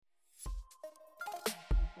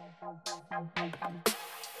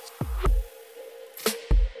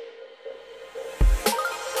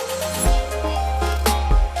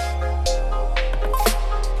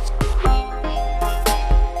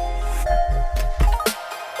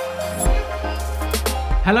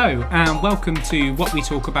Hello and welcome to What We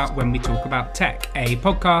Talk About When We Talk About Tech, a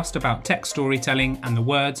podcast about tech storytelling and the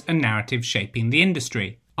words and narratives shaping the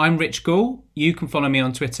industry. I'm Rich Gall. You can follow me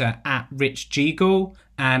on Twitter at RichGGall,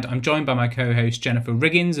 and I'm joined by my co-host Jennifer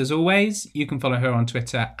Riggins as always. You can follow her on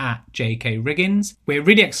Twitter at JKRiggins. We're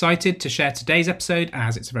really excited to share today's episode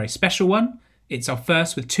as it's a very special one. It's our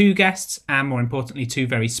first with two guests and more importantly two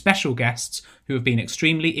very special guests who have been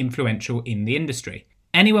extremely influential in the industry.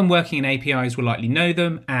 Anyone working in APIs will likely know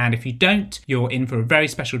them, and if you don't, you're in for a very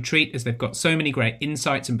special treat as they've got so many great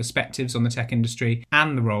insights and perspectives on the tech industry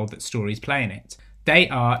and the role that stories play in it. They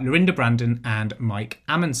are Lorinda Brandon and Mike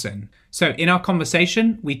Amundsen. So in our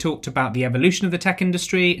conversation, we talked about the evolution of the tech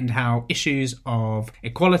industry and how issues of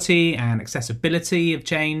equality and accessibility have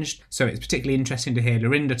changed. So it's particularly interesting to hear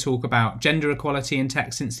Lorinda talk about gender equality in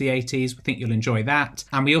tech since the 80s. We think you'll enjoy that.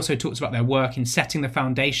 And we also talked about their work in setting the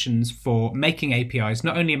foundations for making APIs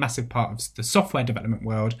not only a massive part of the software development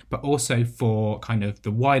world, but also for kind of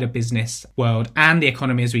the wider business world and the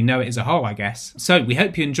economy as we know it as a whole, I guess. So we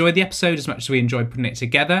hope you enjoyed the episode as much as we enjoyed putting it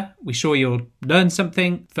together. We're sure you'll learn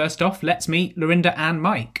something. First off, let's meet Lorinda and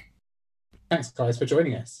Mike. Thanks, guys, for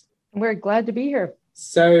joining us. We're glad to be here.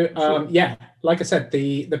 So, like I said,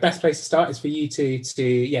 the best place to start is for you to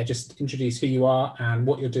just introduce who you are and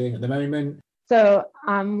what you're doing at the moment. So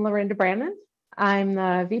I'm Lorinda Brandon. I'm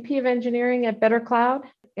the VP of Engineering at Better Cloud,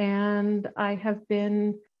 and I have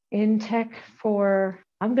been in tech for,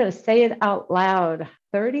 I'm going to say it out loud,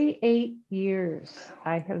 38 years.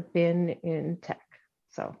 I have been in tech.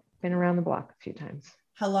 So been around the block a few times.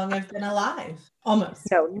 How long I've been alive? Almost.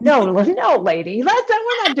 No, lady. We're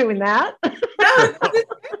not doing that. This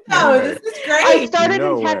is great. I started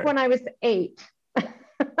in tech when I was 8.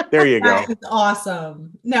 There you go. That's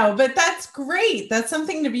awesome. No, but that's great. That's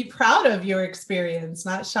something to be proud of, your experience.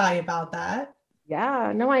 Not shy about that.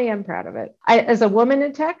 Yeah, no, I am proud of it. As a woman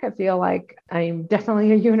in tech, I feel like I'm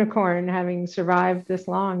definitely a unicorn having survived this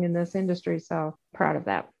long in this industry. So proud of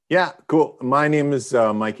that. Yeah, cool. My name is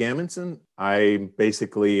Mike Amundsen. I'm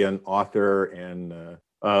basically an author and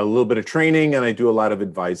a little bit of training, and I do a lot of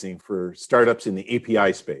advising for startups in the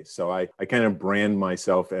API space. So I kind of brand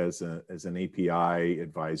myself as an API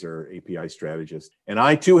advisor, API strategist. And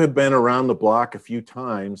I too have been around the block a few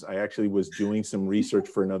times. I actually was doing some research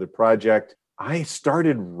for another project. I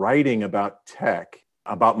started writing about tech,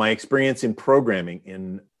 about my experience in programming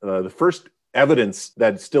in the first evidence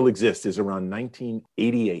that still exists is around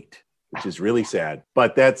 1988, which is really sad.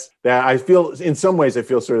 But that's that. I feel in some ways I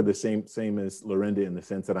feel sort of the same as Lorinda in the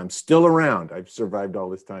sense that I'm still around. I've survived all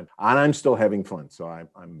this time, and I'm still having fun. So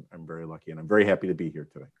I'm very lucky, and I'm very happy to be here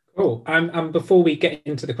today. Cool. Before we get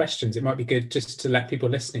into the questions, it might be good just to let people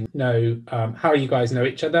listening know how you guys know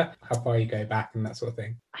each other, how far you go back, and that sort of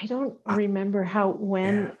thing. I don't remember how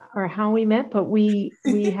we met, but we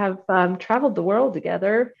have traveled the world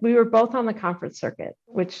together. We were both on the conference circuit,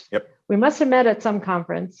 which we must have met at some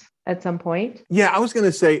conference at some point. Yeah, I was going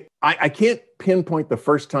to say, I can't pinpoint the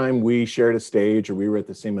first time we shared a stage or we were at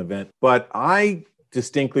the same event, but I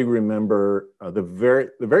distinctly remember the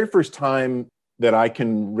very first time that I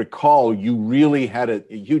can recall you really had a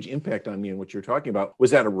huge impact on me and what you're talking about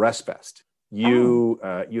was at a ResFest. You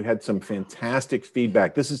had some fantastic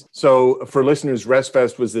feedback. So for listeners,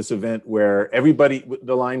 ResFest was this event where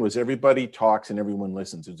the line was everybody talks and everyone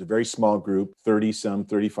listens. It was a very small group,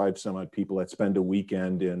 35 some odd people that spend a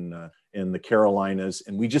weekend in the Carolinas,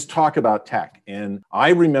 and we just talk about tech. And I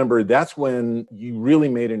remember that's when you really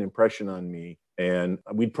made an impression on me. And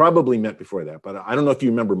we'd probably met before that, but I don't know if you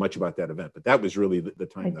remember much about that event, but that was really the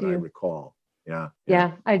time that I recall.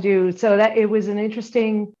 Yeah, I do. So that it was an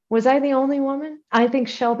interesting, was I the only woman? I think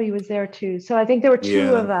Shelby was there too. So I think there were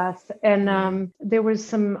two of us, and there was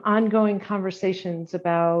some ongoing conversations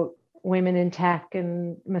about women in tech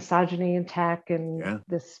and misogyny in tech and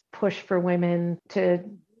this push for women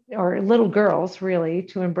or little girls really,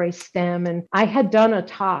 to embrace STEM. And I had done a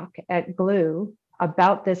talk at Glue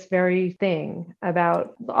about this very thing,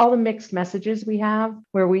 about all the mixed messages we have,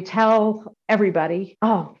 where we tell everybody,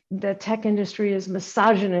 oh, the tech industry is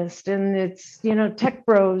misogynist and it's, tech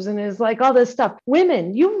bros and is like all this stuff.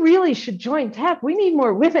 Women, you really should join tech. We need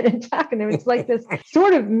more women in tech. And it was like this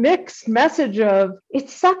sort of mixed message of it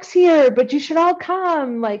sucks here, but you should all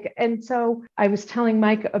come. And so I was telling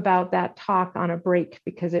Mike about that talk on a break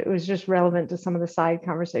because it was just relevant to some of the side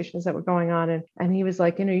conversations that were going on. And he was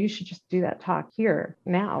like, you should just do that talk here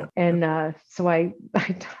now. And so I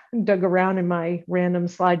dug around in my random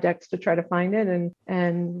slide decks to try to find it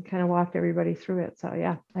and kind of walked everybody through it. So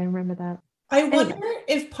yeah, I remember that. I wonder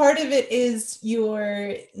if part of it is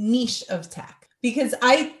your niche of tech, because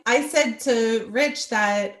I said to Rich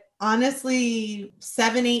that honestly,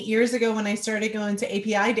 7-8 years ago when I started going to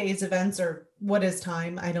API Days events, or what is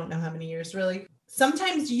time? I don't know how many years really.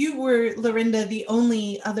 Sometimes you were, Lorinda, the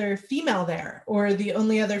only other female there, or the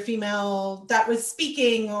only other female that was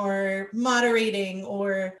speaking or moderating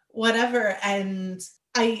or whatever. And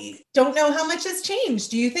I don't know how much has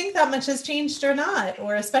changed. Do you think that much has changed or not,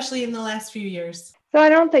 or especially in the last few years? So I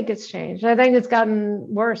don't think it's changed. I think it's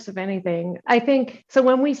gotten worse, if anything. I think, so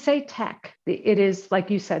when we say tech, it is, like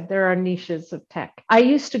you said, there are niches of tech. I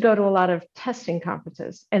used to go to a lot of testing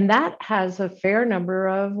conferences, and that has a fair number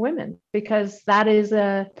of women because that is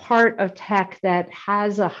a part of tech that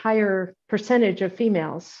has a higher percentage of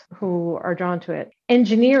females who are drawn to it.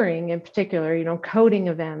 Engineering in particular, coding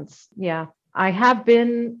events. Yeah. I have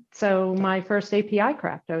been, so my first API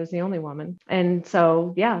craft, I was the only woman. And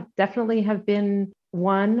so, yeah, definitely have been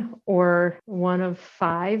one or one of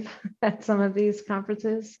 5 at some of these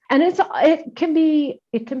conferences. And it can be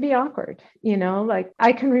awkward, like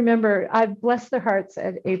I can remember, I bless their hearts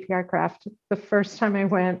at API Craft. The first time I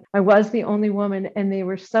went, I was the only woman and they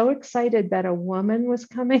were so excited that a woman was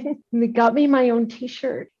coming and they got me my own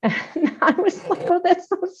t-shirt. And I was like, oh, that's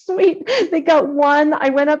so sweet. They got one.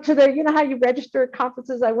 I went up to how you register at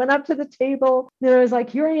conferences. I went up to the table and I was like,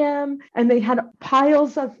 here I am. And they had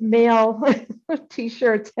piles of male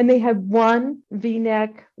t-shirts and they had one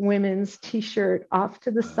V-neck women's t-shirt off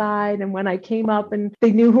to the side. And when I came up and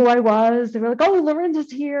they knew who I was, they were like, oh,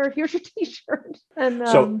 Lorinda's here. Here's your t-shirt. And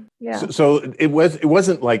so it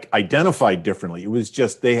wasn't like identified differently. It was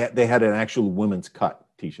just they had an actual women's cut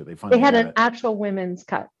t-shirt. They had an actual women's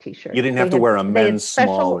cut t-shirt. You didn't have to wear a men's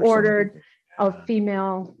small or ordered a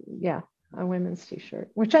female, a women's t-shirt,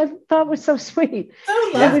 which I thought was so sweet.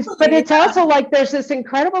 But it's also like there's this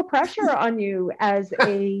incredible pressure on you as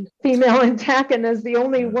a female in tech and as the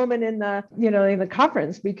only woman in the in the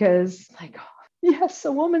conference, because like, yes,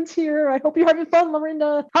 a woman's here. I hope you're having fun,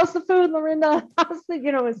 Lorinda. How's the food, Lorinda? How's the,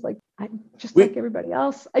 it's like, I'm just like everybody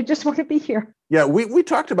else. I just want to be here. Yeah, we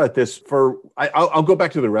talked about this I'll go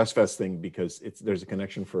back to the ResFest thing because there's a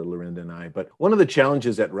connection for Lorinda and I. But one of the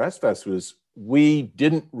challenges at ResFest was we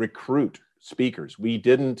didn't recruit speakers. We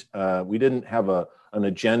didn't have an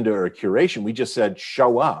agenda or a curation. We just said,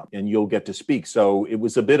 show up and you'll get to speak. So it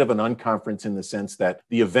was a bit of an unconference in the sense that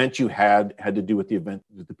the event you had to do with the event,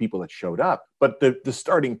 with the people that showed up. But the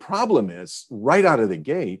starting problem is right out of the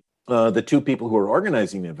gate, the 2 people who are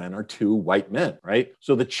organizing the event are 2 white men, right?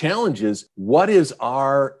 So the challenge is, what is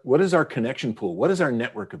our connection pool? What is our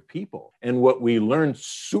network of people? And what we learned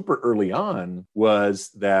super early on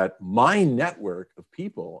was that my network of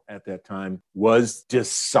people at that time was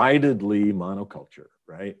decidedly monoculture,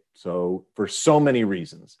 right? So for so many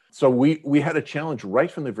reasons. So we had a challenge right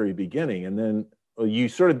from the very beginning. And then you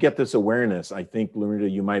sort of get this awareness. I think, Lorinda,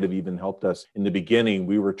 you might have even helped us in the beginning.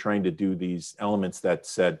 We were trying to do these elements that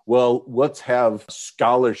said, well, let's have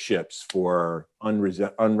scholarships for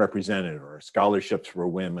unrepresented, or scholarships for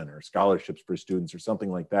women, or scholarships for students, or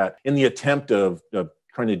something like that, in the attempt of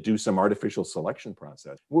trying to do some artificial selection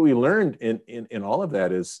process. What we learned in all of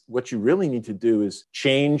that is what you really need to do is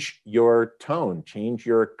change your tone, change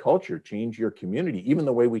your culture, change your community, even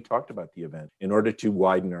the way we talked about the event, in order to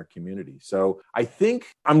widen our community. So I think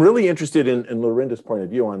I'm really interested in Lorinda's point of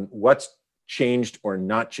view on what's changed or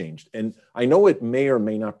not changed. And I know it may or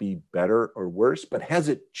may not be better or worse, but has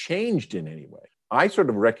it changed in any way? I sort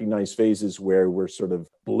of recognize phases where we're sort of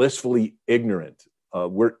blissfully ignorant.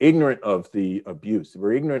 We're ignorant of the abuse.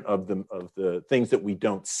 We're ignorant of the things that we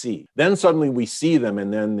don't see. Then suddenly we see them,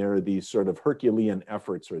 and then there are these sort of Herculean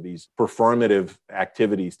efforts or these performative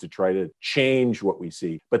activities to try to change what we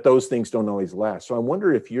see. But those things don't always last. So I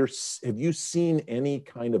wonder if have you seen any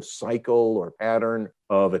kind of cycle or pattern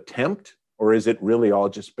of attempt? Or is it really all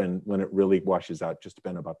just been, when it really washes out, just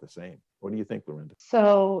been about the same? What do you think, Lorinda?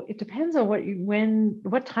 So it depends on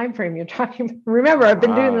what time frame you're talking about. Remember, I've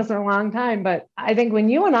been doing this a long time, but I think when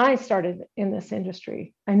you and I started in this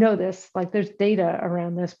industry, I know this, like there's data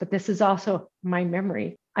around this, but this is also my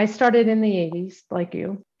memory. I started in the 80s, like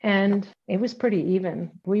you, And it was pretty even.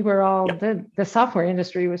 We were all, the software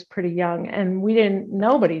industry was pretty young, and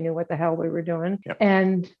nobody knew what the hell we were doing. Yep.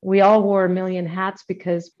 And we all wore a million hats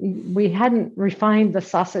because we hadn't refined the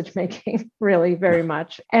sausage making really very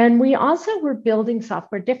much. And we also were building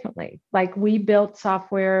software differently. Like, we built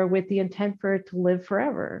software with the intent for it to live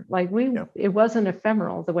forever. Like, it wasn't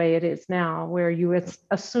ephemeral the way it is now, where you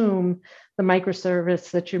assume the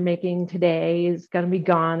microservice that you're making today is going to be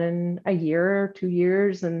gone in a year or 2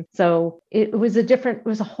 years. And so it was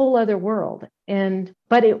a whole other world.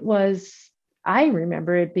 But I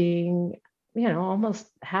remember it being, almost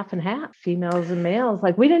half and half, females and males.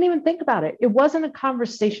 Like, we didn't even think about it. It wasn't a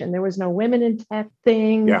conversation. There was no women in tech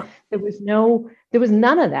thing. Yeah. There was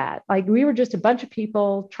none of that. Like, we were just a bunch of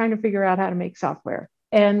people trying to figure out how to make software.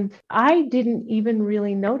 And I didn't even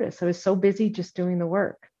really notice. I was so busy just doing the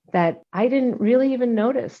work that I didn't really even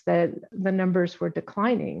notice that the numbers were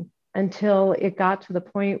declining until it got to the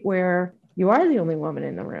point where you are the only woman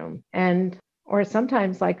in the room. Or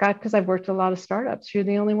sometimes, because I've worked at a lot of startups, you're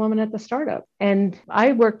the only woman at the startup. And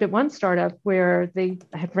I worked at one startup where they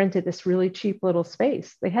had rented this really cheap little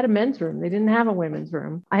space. They had a men's room. They didn't have a women's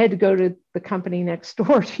room. I had to go to the company next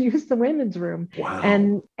door to use the women's room.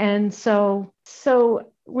 Wow. And so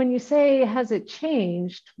when you say, has it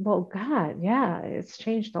changed? Well, God, yeah, it's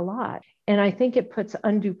changed a lot. And I think it puts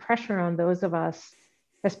undue pressure on those of us,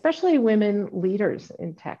 especially women leaders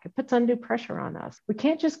in tech. It puts undue pressure on us. We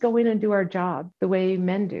can't just go in and do our job the way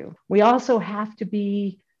men do. We also have to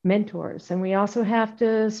be mentors, and we also have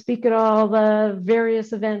to speak at all the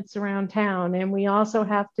various events around town, and we also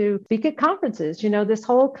have to speak at conferences. This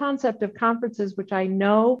whole concept of conferences, which I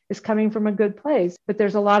know is coming from a good place, but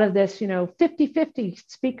there's a lot of this 50-50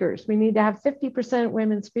 speakers. We need to have 50%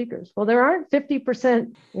 women speakers. Well, there aren't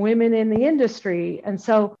 50% women in the industry, and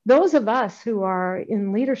so those of us who are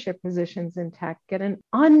in leadership positions in tech get an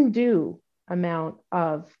undue amount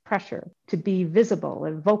of pressure to be visible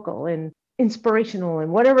and vocal and inspirational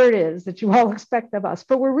and whatever it is that you all expect of us.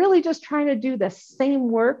 But we're really just trying to do the same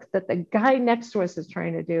work that the guy next to us is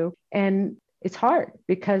trying to do. And it's hard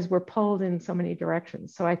because we're pulled in so many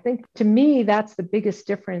directions. So I think, to me, that's the biggest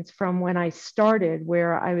difference from when I started,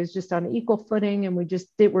 where I was just on equal footing and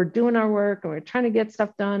we're doing our work and we're trying to get stuff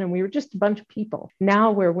done and we were just a bunch of people.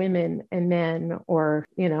 Now we're women and men, or,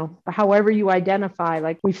 however you identify,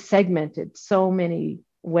 like, we've segmented so many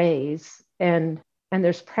ways, and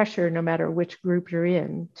there's pressure no matter which group you're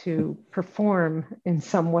in to perform in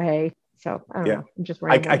some way. So I don't know. I'm just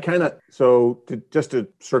rambling. Just to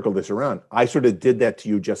circle this around, I sort of did that to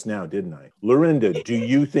you just now, didn't I? Lorinda, do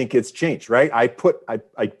you think it's changed? Right? I put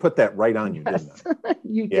that right on you, didn't I?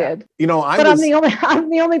 You did. I'm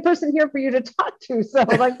the only person here for you to talk to. So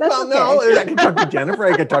that's well, okay. No, I can talk to Jennifer.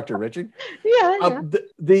 I can talk to Richard. Yeah.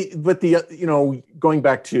 Going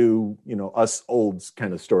back to us olds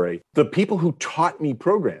kind of story, the people who taught me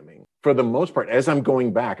programming, for the most part, as I'm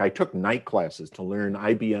going back, I took night classes to learn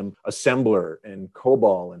IBM assembler and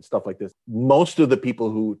COBOL and stuff like this. Most of the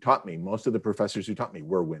professors who taught me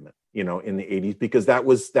were women, in the 80s, because that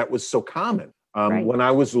was so common. Right. When I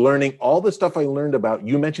was learning all the stuff I learned about,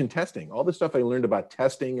 you mentioned testing, all the stuff I learned about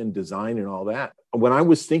testing and design and all that. When I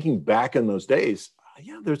was thinking back in those days,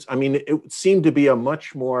 it seemed to be a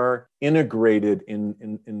much more integrated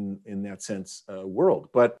in that sense world.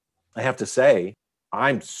 But I have to say,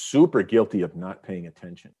 I'm super guilty of not paying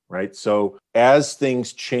attention, right? So as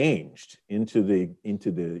things changed into the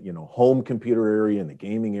home computer area and the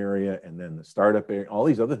gaming area and then the startup area, all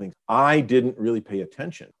these other things, I didn't really pay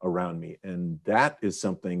attention around me. And that is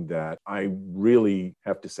something that I really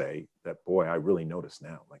have to say that, boy, I really notice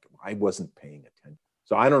now. Like, I wasn't paying attention.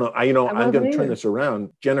 So I don't know. I'm going to turn this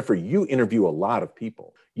around. Jennifer, you interview a lot of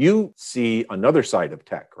people. You see another side of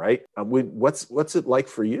tech, right? What's it like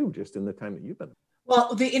for you just in the time that you've been?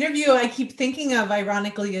 Well, the interview I keep thinking of,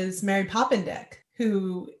 ironically, is Mary Poppendieck,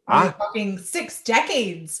 who we're talking 6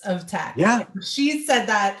 decades of tech. Yeah. She said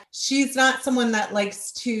that she's not someone that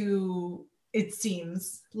likes to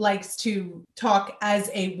talk as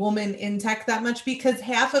a woman in tech that much, because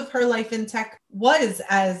half of her life in tech was,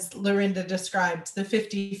 as Lorinda described, the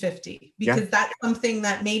 50-50, because that's something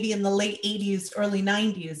that maybe in the late 80s, early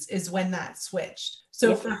 90s is when that switched.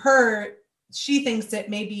 So for her, she thinks it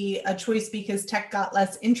may be a choice because tech got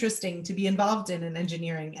less interesting to be involved in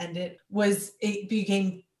engineering, and it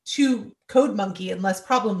became too code monkey and less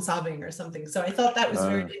problem solving or something. So I thought that was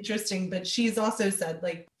very interesting. But she's also said,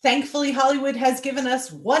 like, thankfully Hollywood has given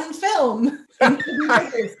us one film.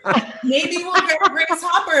 Maybe we'll get a Grace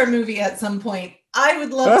Hopper movie at some point. I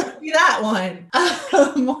would love to see that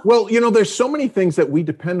one. Well, there's so many things that we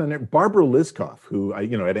depend on. Barbara Liskov, who,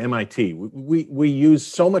 at MIT, we use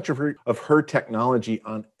so much of her technology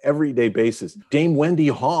on everyday basis. Dame Wendy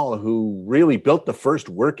Hall, who really built the first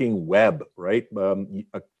working web, right?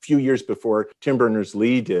 A few years before Tim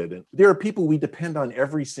Berners-Lee did. And there are people we depend on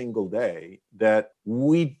every single day that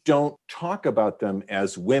we don't talk about them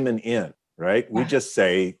as women in. Right? We just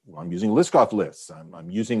say, well, I'm using Liskov lists. I'm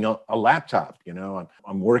using a laptop.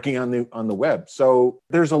 I'm working on the web. So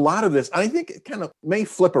there's a lot of this. I think it kind of may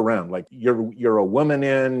flip around. Like you're a woman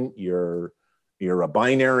in, you're a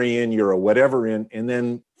binary in, you're a whatever in, and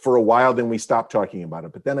then for a while, then we stop talking about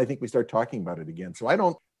it. But then I think we start talking about it again. So I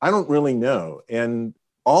don't really know. And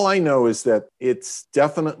all I know is that it's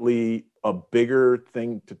definitely a bigger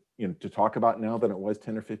thing to talk about now than it was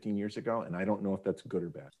 10 or 15 years ago. And I don't know if that's good or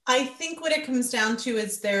bad. I think what it comes down to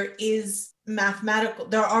is there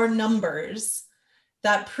are numbers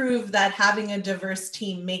that prove that having a diverse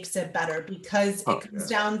team makes it better, because it comes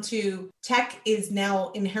down to tech is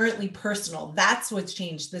now inherently personal. That's what's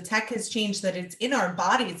changed. The tech has changed, that it's in our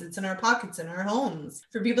bodies, it's in our pockets, in our homes.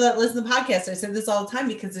 For people that listen to podcasts, I say this all the time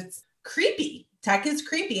because it's creepy. Tech is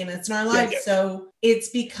creepy and it's in our lives. So it's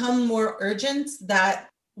become more urgent that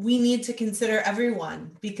we need to consider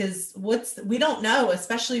everyone, because we don't know,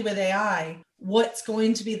 especially with AI, what's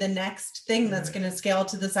going to be the next thing that's going to scale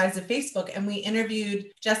to the size of Facebook. And we interviewed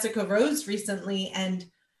Jessica Rose recently, and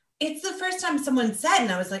it's the first time someone said,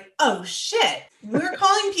 and I was like, oh shit, we're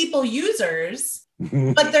calling people users,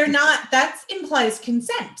 but they're not. That implies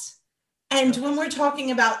consent. And when we're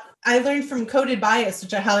talking about, I learned from Coded Bias,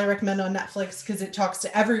 which I highly recommend on Netflix because it talks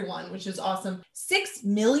to everyone, which is awesome. 6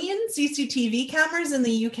 million CCTV cameras in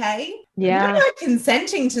the UK. Yeah. We're not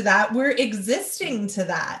consenting to that. We're existing to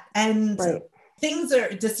that. And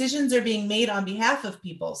decisions are being made on behalf of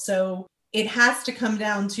people. So it has to come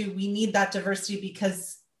down to, we need that diversity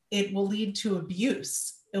because it will lead to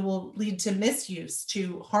abuse. It will lead to misuse,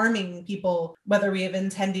 to harming people, whether we have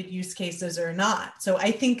intended use cases or not. So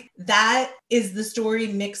I think that is the story,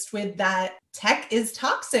 mixed with that tech is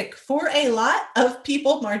toxic for a lot of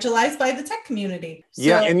people marginalized by the tech community. So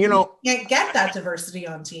and you can't get that diversity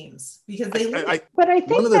on teams because they leave. But I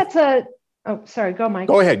think that's oh, sorry, go Mike.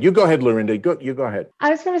 Go ahead. You go ahead, Lorinda. You go ahead. I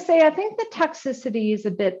was going to say, I think the toxicity is a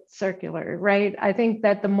bit circular, right? I think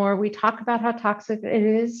that the more we talk about how toxic it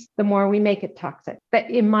is, the more we make it toxic. But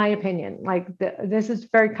in my opinion, this is a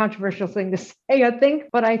very controversial thing to say, I think.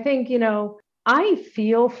 But I think, I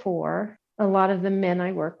feel for a lot of the men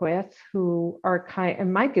I work with who are kind,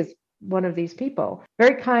 and Mike is one of these people,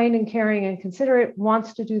 very kind and caring and considerate,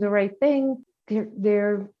 wants to do the right thing.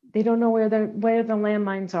 They don't know where the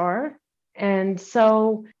landmines are. And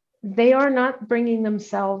so they are not bringing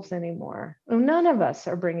themselves anymore. None of us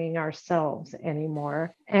are bringing ourselves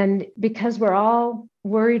anymore. And because we're all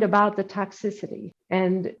worried about the toxicity.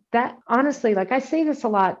 And that, honestly, I say this a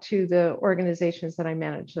lot to the organizations that I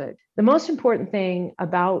manage, that the most important thing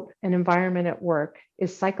about an environment at work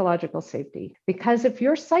is psychological safety. Because if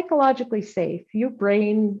you're psychologically safe, your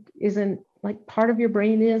brain isn't, part of your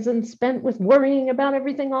brain isn't spent with worrying about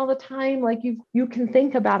everything all the time. You can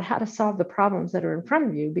think about how to solve the problems that are in front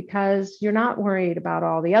of you because you're not worried about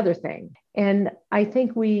all the other things. And I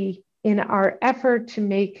think in our effort to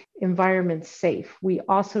make environments safe, we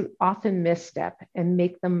also often misstep and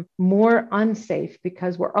make them more unsafe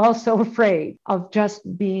because we're all so afraid of just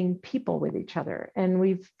being people with each other. And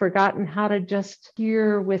we've forgotten how to just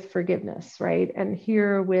hear with forgiveness, right? And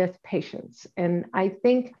hear with patience. And I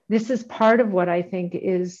think this is part of what I think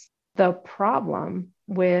is the problem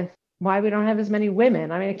with why we don't have as many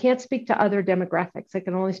women. I mean, I can't speak to other demographics. I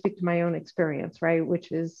can only speak to my own experience, right?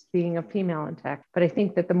 Which is being a female in tech. But I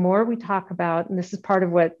think that the more we talk about, and this is part of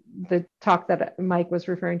what the talk that Mike was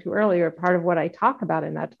referring to earlier, part of what I talk about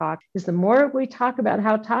in that talk is the more we talk about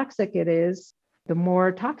how toxic it is, the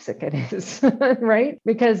more toxic it is, right?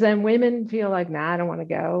 Because then women feel like, nah, I don't want to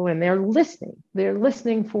go. And they're listening. They're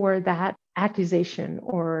listening for that accusation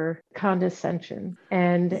or condescension.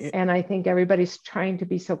 And I think everybody's trying to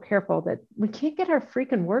be so careful that we can't get our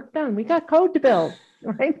freaking work done. We got code to build,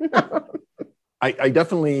 right? I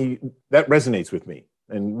definitely, that resonates with me.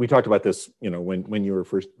 And we talked about this, when you were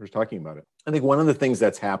first talking about it. I think one of the things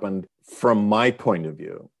that's happened from my point of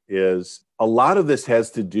view is a lot of this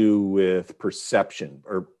has to do with perception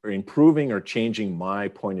or improving or changing my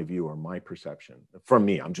point of view or my perception from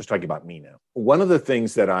me. I'm just talking about me now. One of the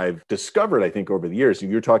things that I've discovered, I think, over the years,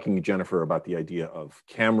 you're talking, Jennifer, about the idea of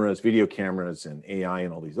cameras, video cameras, and AI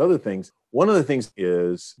and all these other things. One of the things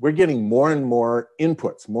is we're getting more and more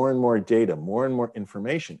inputs, more and more data, more and more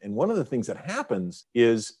information. And one of the things that happens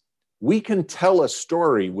is we can tell a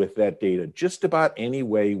story with that data just about any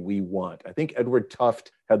way we want. I think Edward Tufte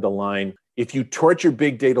had the line, if you torture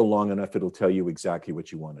big data long enough, it'll tell you exactly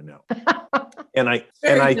what you want to know. And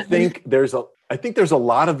I think there's a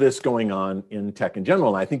lot of this going on in tech in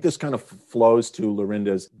general. And I think this kind of flows to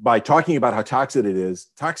Lorinda's, by talking about how toxic it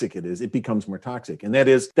is, it becomes more toxic. And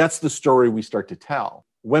that's the story we start to tell.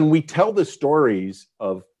 When we tell the stories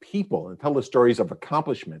of people and tell the stories of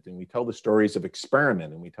accomplishment, and we tell the stories of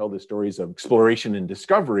experiment, and we tell the stories of exploration and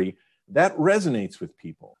discovery, that resonates with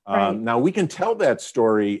people. Right. Now we can tell that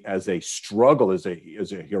story as a struggle, as a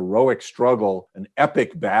heroic struggle, an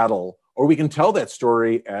epic battle, or we can tell that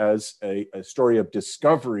story as a story of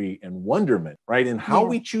discovery and wonderment, right? And how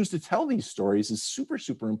we choose to tell these stories is super,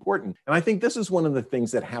 super important. And I think this is one of the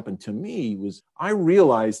things that happened to me was I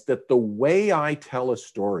realized that the way I tell a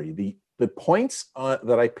story, the points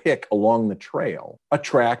that I pick along the trail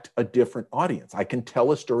attract a different audience. I can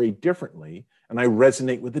tell a story differently, and I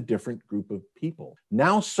resonate with a different group of people.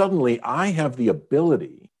 Now, suddenly, I have the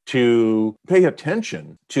ability to pay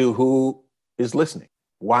attention to who is listening.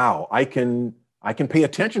 Wow, I can pay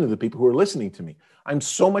attention to the people who are listening to me. I'm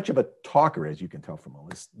so much of a talker, as you can tell from all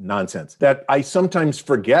this nonsense, that I sometimes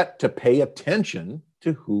forget to pay attention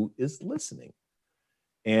to who is listening.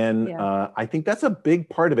 And I think that's a big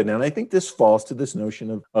part of it. And I think this falls to this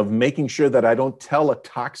notion of making sure that I don't tell a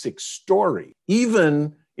toxic story.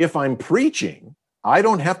 Even if I'm preaching, I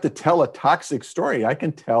don't have to tell a toxic story. I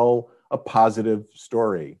can tell a positive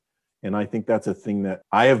story. And I think that's a thing that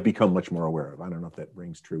I have become much more aware of. I don't know if that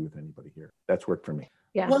rings true with anybody here. That's worked for me.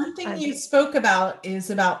 Yeah. One thing you spoke about is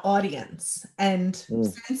about audience. And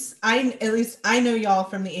since I know y'all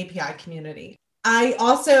from the API community, I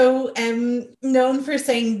also am known for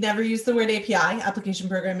saying never use the word API, application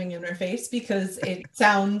programming interface, because it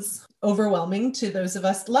sounds overwhelming to those of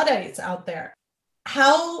us Luddites out there.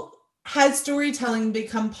 How has storytelling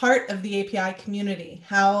become part of the API community?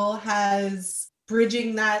 How has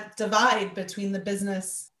bridging that divide between the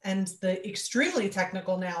business and the extremely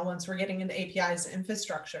technical now, once we're getting into APIs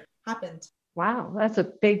infrastructure, happened? Wow, that's a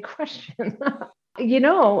big question.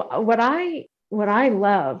 What I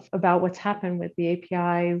love about what's happened with the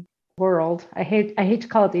API world, I hate to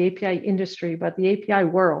call it the API industry, but the API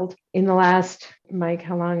world in the last, Mike,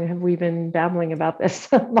 how long have we been babbling about this?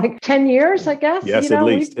 Like 10 years, I guess? Yes, at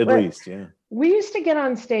least, yeah. We used to get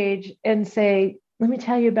on stage and say, let me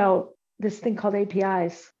tell you about this thing called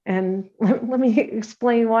APIs. And let me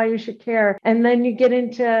explain why you should care. And then you get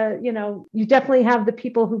into, you definitely have the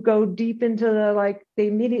people who go deep into they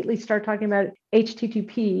immediately start talking about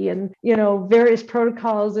HTTP and, various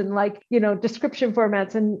protocols and description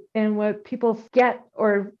formats. And what people forget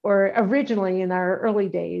or originally in our early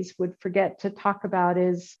days would forget to talk about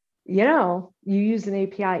is, you use an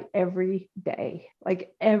API every day,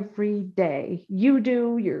 every day. You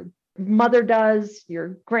do, your mother does,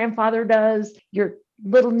 your grandfather does, your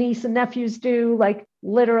little niece and nephews do.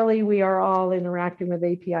 Literally, we are all interacting with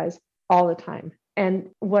APIs all the time. And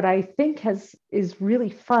what I think is really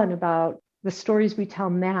fun about the stories we tell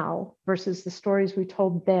now versus the stories we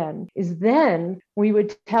told then is then we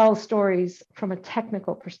would tell stories from a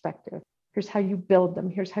technical perspective. Here's how you build them.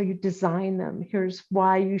 Here's how you design them. Here's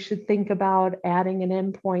why you should think about adding an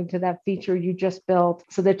endpoint to that feature you just built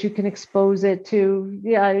so that you can expose it to,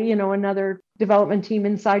 another development team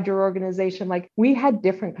inside your organization. We had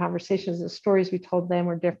different conversations. The stories we told them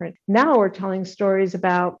were different. Now we're telling stories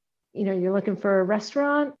about, you're looking for a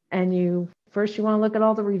restaurant and you want to look at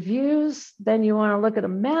all the reviews. Then you want to look at a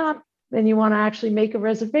map. Then you want to actually make a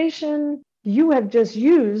reservation. You have just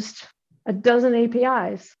used a dozen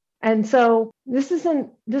APIs. And so this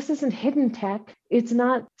isn't hidden tech. It's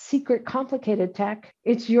not secret, complicated tech.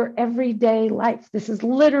 It's your everyday life. This is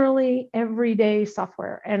literally everyday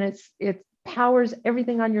software, and it powers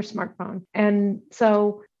everything on your smartphone. And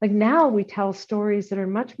so now we tell stories that are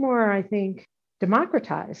much more, I think,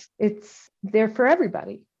 democratized. It's there for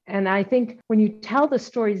everybody. And I think when you tell the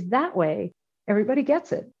stories that way, everybody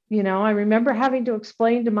gets it. I remember having to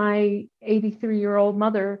explain to my 83-year-old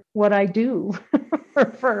mother what I do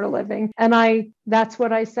for a living. And that's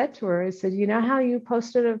what I said to her. I said, you know how you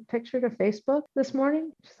posted a picture to Facebook this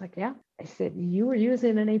morning? She's like, yeah. I said, you were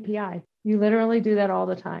using an API. You literally do that all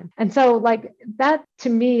the time. And so that, to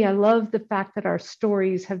me, I love the fact that our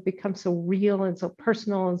stories have become so real and so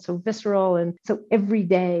personal and so visceral and so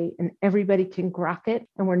everyday, and everybody can grok it.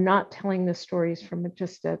 And we're not telling the stories from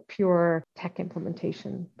just a pure tech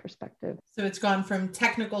implementation perspective. So it's gone from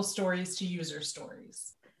technical stories to user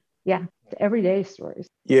stories. Yeah, to everyday stories.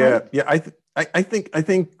 Yeah, right? Yeah. I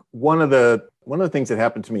think one of the One of the things that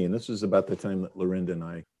happened to me, and this was about the time that Lorinda and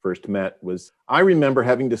I first met, was I remember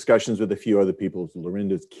having discussions with a few other people.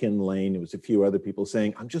 Lorinda's Kin Lane. It was a few other people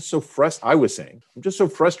saying, I'm just so frustrated.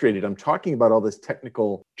 I'm talking about all this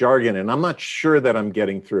technical jargon, and I'm not sure that I'm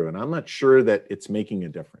getting through, and I'm not sure that it's making a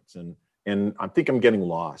difference. And I think I'm getting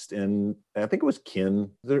lost. And I think it was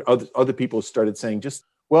Kin. Other people started saying, just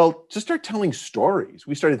start telling stories.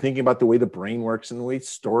 We started thinking about the way the brain works and the way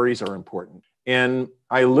stories are important. And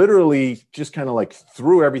I literally just kind of like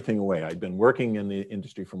threw everything away. I'd been working in the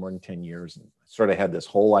industry for more than 10 years and sort of had this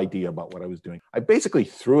whole idea about what I was doing. I basically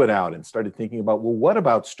threw it out and started thinking about, well, what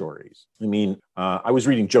about stories? I mean, I was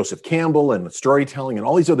reading Joseph Campbell and storytelling and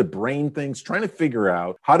all these other brain things, trying to figure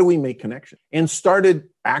out how do we make connections, and started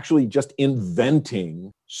actually just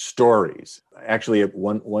inventing stories. Actually, at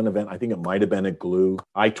one event, I think it might have been at Glue,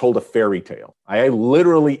 I told a fairy tale. I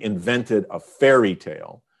literally invented a fairy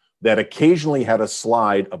tale that occasionally had a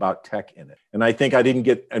slide about tech in it. And I think I didn't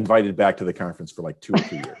get invited back to the conference for like 2 or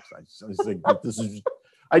 3 years.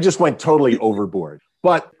 I just went totally overboard.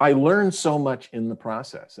 But I learned so much in the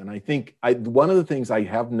process. And I think one of the things I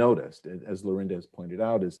have noticed, as Lorinda has pointed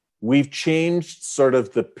out, is we've changed sort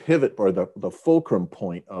of the pivot or the fulcrum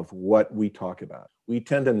point of what we talk about. We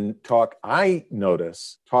tend to talk, I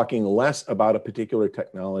notice, talking less about a particular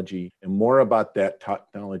technology and more about that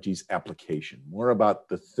technology's application, more about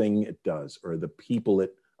the thing it does or the people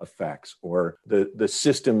it affects or the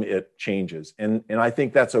system it changes. And I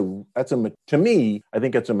think to me, I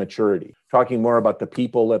think it's a maturity. Talking more about the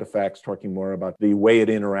people it affects, talking more about the way it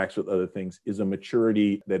interacts with other things is a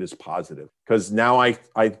maturity that is positive. Because now I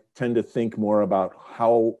tend to think more about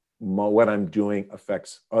how what I'm doing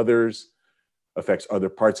affects others, affects other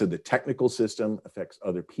parts of the technical system, affects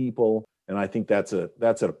other people. And I think that's a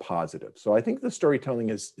positive. So I think the storytelling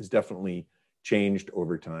is definitely changed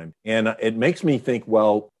over time. And it makes me think,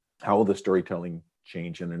 well, how will the storytelling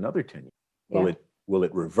change in another 10 years? Will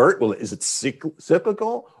it revert? Is it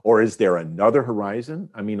cyclical, or is there another horizon?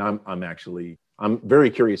 I mean, I'm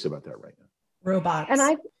very curious about that right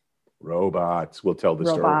now. Robots will tell the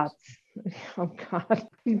stories. Oh God.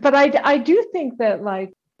 But I do think that,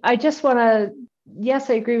 like, I just want to, yes,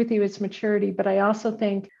 I agree with you, it's maturity, but I also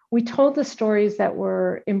think we told the stories that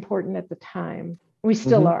were important at the time. We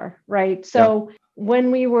still are, right? So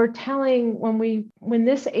when we were telling, when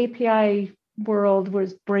this API world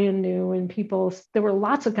was brand new and there were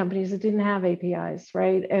lots of companies that didn't have APIs,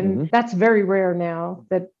 right? And that's very rare now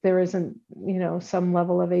that there isn't, some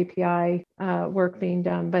level of API work being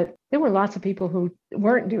done. But there were lots of people who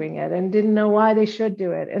weren't doing it and didn't know why they should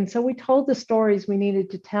do it. And so we told the stories we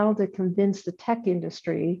needed to tell to convince the tech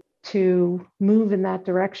industry to move in that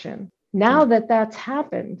direction. Now that that's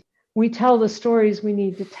happened, we tell the stories we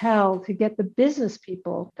need to tell to get the business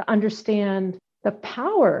people to understand the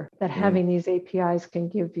power that having these APIs can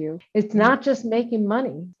give you. It's not just making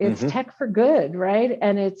money. It's tech for good, right?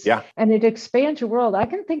 And and it expands your world. I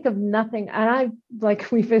can think of nothing. And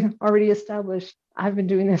we've already established, I've been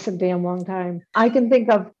doing this a damn long time. I can think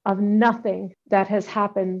of nothing that has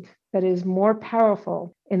happened that is more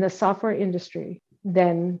powerful in the software industry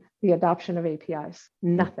than the adoption of APIs.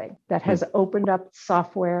 Nothing that has opened up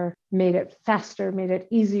software, made it faster, made it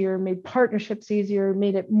easier, made partnerships easier,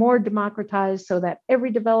 made it more democratized so that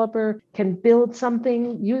every developer can build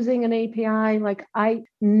something using an API.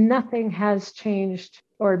 Nothing has changed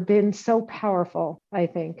or been so powerful, I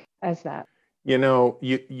think, as that.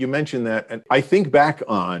 You mentioned that, and I think back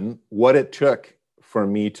on what it took for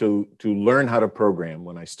me to learn how to program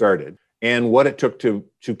when I started, and what it took to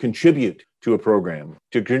contribute to a program,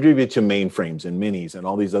 to contribute to mainframes and minis and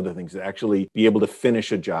all these other things, to actually be able to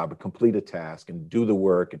finish a job, complete a task, and do the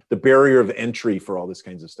work, and the barrier of entry for all this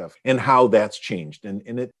kinds of stuff, and how that's changed.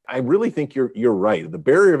 I really think you're right. The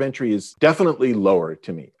barrier of entry is definitely lower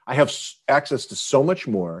to me. I have access to so much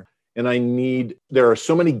more. And there are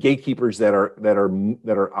so many gatekeepers that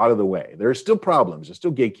are out of the way. There are still problems, there's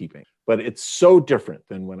still gatekeeping, but it's so different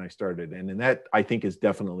than when I started. And that, I think, is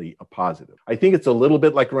definitely a positive. I think it's a little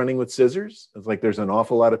bit like running with scissors. It's like there's an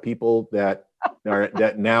awful lot of people that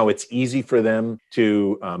now it's easy for them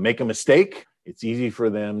to make a mistake. It's easy for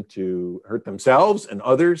them to hurt themselves and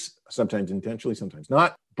others, sometimes intentionally, sometimes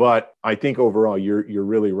not. But I think overall, you're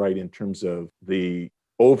really right in terms of the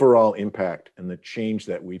overall impact, and the change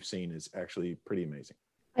that we've seen is actually pretty amazing.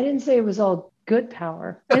 I didn't say it was all good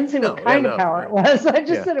power. I didn't say what kind of power it was. I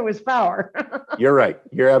just said it was power. You're right.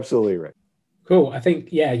 You're absolutely right. Cool. I think,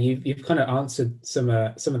 yeah, you've kind of answered some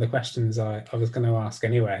of the questions I was going to ask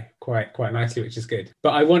anyway, quite nicely, which is good.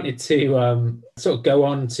 But I wanted to sort of go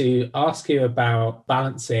on to ask you about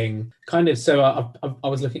balancing kind of. So I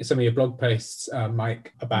was looking at some of your blog posts,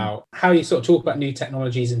 Mike, about how you sort of talk about new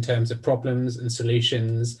technologies in terms of problems and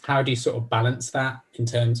solutions. How do you sort of balance that in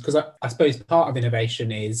terms? Because I suppose part of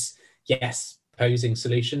innovation is, yes, posing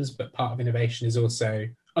solutions, but part of innovation is also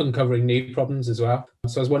uncovering new problems as well.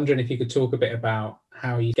 So I was wondering if you could talk a bit about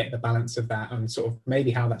how you get the balance of that and sort of maybe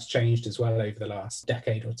how that's changed as well over the last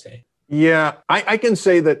decade or two. Yeah, I can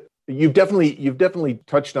say that you've definitely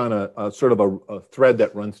touched on a sort of a thread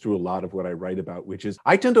that runs through a lot of what I write about, which is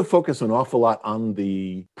I tend to focus an awful lot on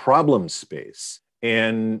the problem space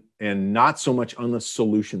and not so much on the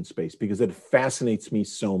solution space, because it fascinates me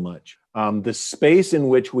so much. The space in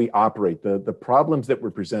which we operate, the problems that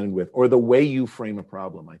we're presented with, or the way you frame a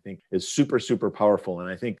problem, I think is super, super powerful.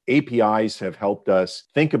 And I think APIs have helped us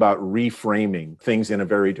think about reframing things in a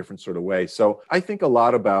very different sort of way. So I think a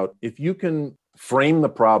lot about if you can frame the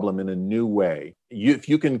problem in a new way, if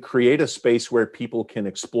you can create a space where people can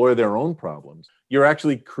explore their own problems, you're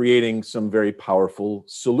actually creating some very powerful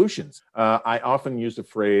solutions. I often use the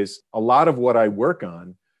phrase, a lot of what I work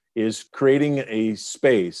on is creating a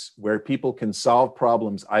space where people can solve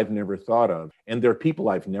problems I've never thought of, and they're people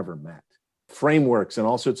I've never met. Frameworks and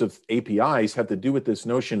all sorts of APIs have to do with this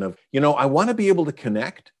notion of, I want to be able to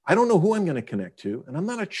connect. I don't know who I'm going to connect to, and I'm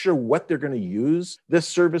not sure what they're going to use this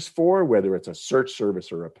service for, whether it's a search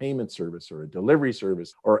service or a payment service or a delivery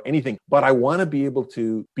service or anything, but I want to be able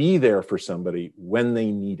to be there for somebody when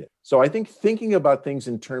they need it. So I think thinking about things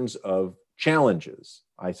in terms of challenges,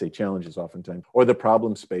 I say challenges oftentimes, or the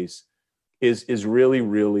problem space is really,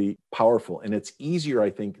 really powerful. And it's easier, I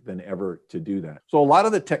think, than ever to do that. So a lot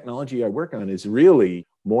of the technology I work on is really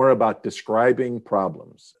more about describing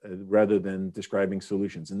problems rather than describing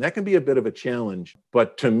solutions. And that can be a bit of a challenge.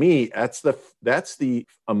 But to me, that's the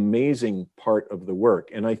amazing part of the work.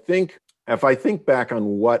 And I think if I think back on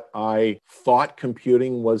what I thought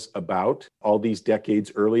computing was about all these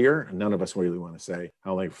decades earlier, and none of us really want to say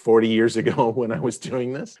how like 40 years ago when I was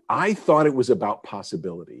doing this, I thought it was about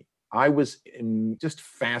possibility. I was just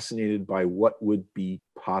fascinated by what would be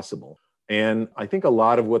possible. And I think a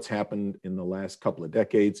lot of what's happened in the last couple of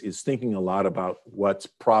decades is thinking a lot about what's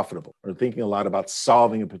profitable, or thinking a lot about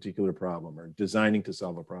solving a particular problem or designing to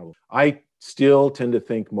solve a problem. I still tend to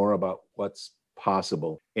think more about what's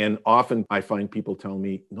possible. And often I find people tell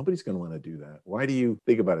me, nobody's going to want to do that. Why do you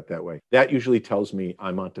think about it that way? That usually tells me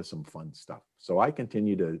I'm onto some fun stuff. So I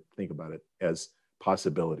continue to think about it as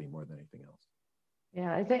possibility more than anything else.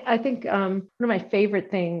 Yeah, I think one of my favorite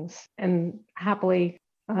things, and happily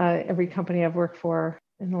every company I've worked for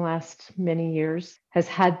in the last many years has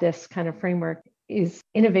had this kind of framework, is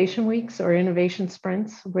innovation weeks or innovation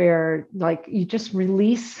sprints, where like you just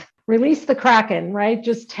release the Kraken, right?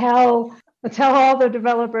 Just tell all the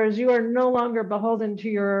developers you are no longer beholden to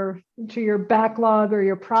your backlog or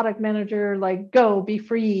your product manager. Like, go, be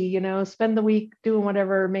free, spend the week doing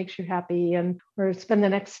whatever makes you happy, or spend the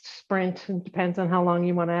next sprint. It depends on how long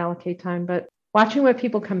you want to allocate time. But watching what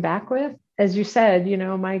people come back with, as you said,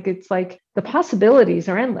 Mike, it's like the possibilities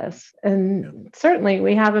are endless. And certainly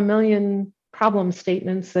we have a million problem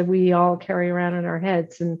statements that we all carry around in our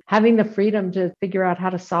heads, and having the freedom to figure out how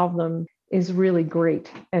to solve them is really great.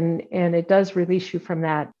 And it does release you from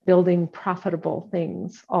that building profitable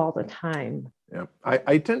things all the time. Yeah,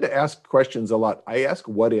 I tend to ask questions a lot. I ask,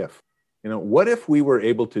 what if? What if we were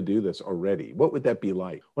able to do this already? What would that be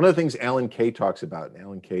like? One of the things Alan Kay talks about, and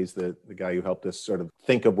Alan Kay is the guy who helped us sort of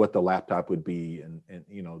think of what the laptop would be, and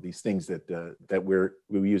these things that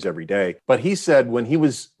we use every day. But he said when he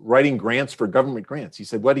was writing grants for government grants, he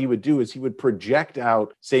said what he would do is he would project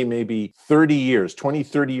out, say maybe 30 years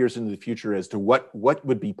into the future as to what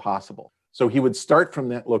would be possible. So he would start from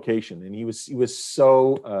that location, and he was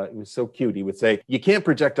so cute. He would say, you can't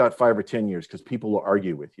project out 5 or 10 years because people will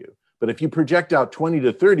argue with you. But if you project out 20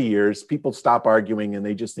 to 30 years, people stop arguing and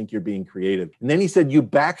they just think you're being creative. And then he said, you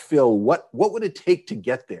backfill, what would it take to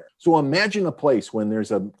get there? So imagine a place when there's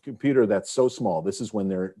a computer that's so small, this is when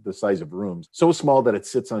they're the size of rooms, so small that it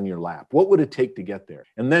sits on your lap. What would it take to get there?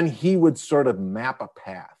 And then he would sort of map a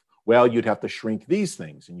path. Well, you'd have to shrink these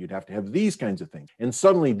things, and you'd have to have these kinds of things. And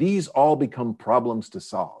suddenly these all become problems to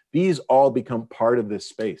solve. These all become part of this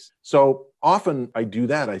space. So often I do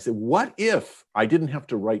that. I say, what if I didn't have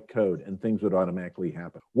to write code and things would automatically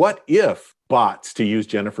happen? What if bots, to use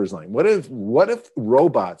Jennifer's line, what if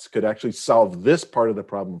robots could actually solve this part of the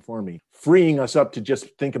problem for me freeing us up to just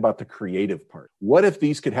think about the creative part. What if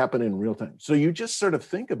these could happen in real time? So you just sort of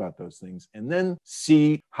think about those things and then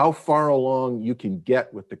see how far along you can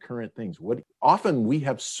get with the current things. Often we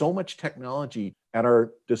have so much technology at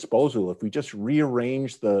our disposal. If we just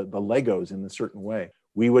rearrange the Legos in a certain way,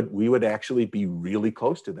 we would actually be really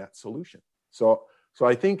close to that solution. So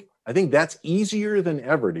I think that's easier than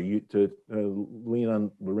ever, to lean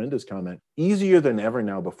on Lorinda's comment, easier than ever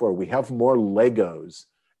now. Before, we have more Legos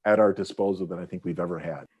at our disposal than I think we've ever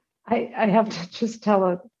had. I have to just tell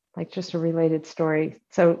a related story.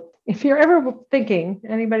 So if you're ever thinking,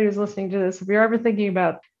 anybody who's listening to this, if you're ever thinking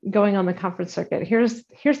about going on the conference circuit, here's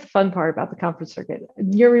the fun part about the conference circuit.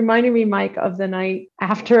 You're reminding me, Mike, of the night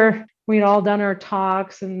after we'd all done our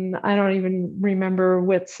talks, and I don't even remember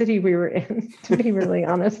what city we were in, to be really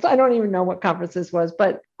honest. I don't even know what conference this was,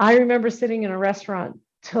 but I remember sitting in a restaurant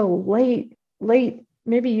till late,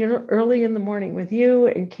 maybe early in the morning with you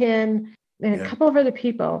and Ken and a couple of other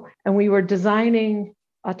people, and we were designing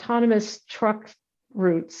autonomous truck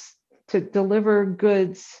routes to deliver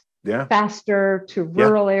goods faster to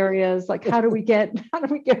rural areas. Like, how do we get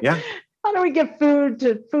food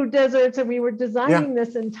to food deserts? And we were designing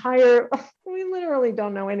this entire, we literally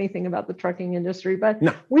don't know anything about the trucking industry, but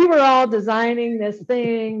we were all designing this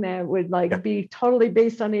thing that would be totally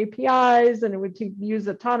based on APIs, and it would use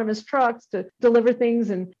autonomous trucks to deliver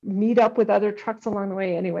things and meet up with other trucks along the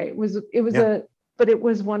way. Anyway, it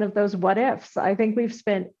was one of those what ifs. I think we've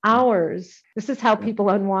spent hours. This is how people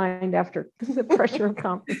unwind after the pressure of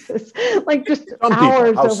conferences,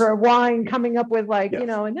 hours over wine, coming up with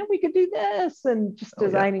and then we could do this, and just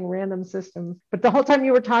designing random systems. But the whole time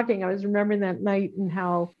you were talking, I was remembering that night and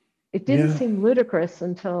how it didn't seem ludicrous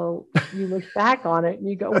until you look back on it and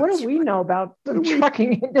you go, what do we know about the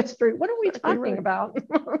trucking industry? What are we talking about?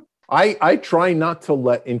 I try not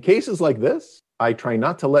to in cases like this, I try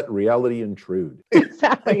not to let reality intrude.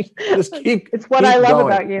 Exactly. Just it's what I love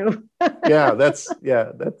about you. That's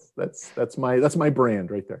my brand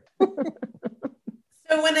right there.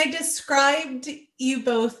 So when I described you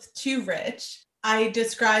both to Rich, I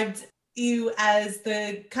described you as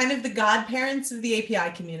the kind of the godparents of the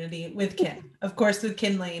API community with Kin, of course, with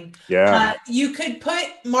Kin Lane. Yeah. You could put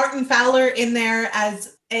Martin Fowler in there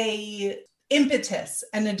as a impetus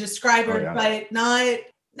and a describer, but not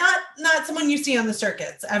someone you see on the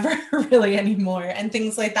circuits ever really anymore and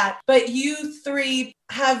things like that. But you three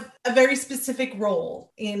have a very specific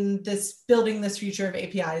role in this building this future of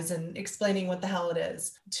APIs and explaining what the hell it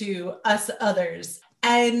is to us others.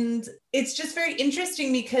 And it's just very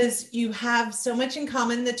interesting because you have so much in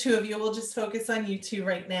common, the two of you. We'll just focus on you two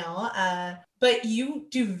right now. But you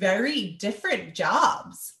do very different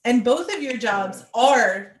jobs. And both of your jobs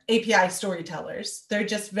are API storytellers. They're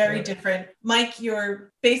just very different. Mike,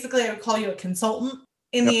 you're basically, I would call you a consultant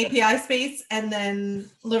in the API space. And then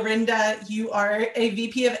Lorinda, you are a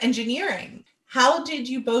VP of engineering. How did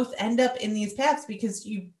you both end up in these paths? Because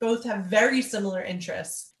you both have very similar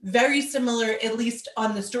interests, very similar, at least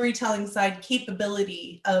on the storytelling side,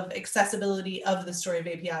 capability of accessibility of the story of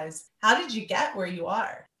APIs. How did you get where you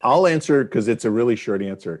are? I'll answer because it's a really short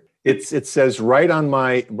answer. It says right in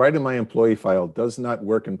my employee file, does not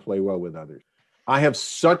work and play well with others. I have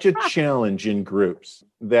such a challenge in groups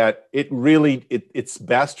that it's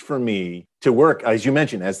best for me to work, as you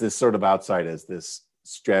mentioned, as this sort of outside, as this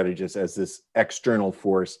strategist, as this external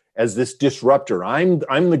force, as this disruptor. I'm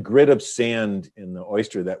the grit of sand in the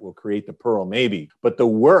oyster that will create the pearl, maybe. But the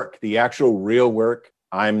work, the actual real work,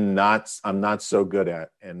 I'm not so good at.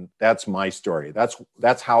 And that's my story.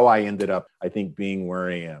 That's how I ended up, I think, being where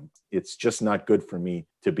I am. It's just not good for me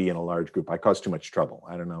to be in a large group. I cause too much trouble.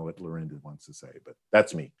 I don't know what Lorinda wants to say, but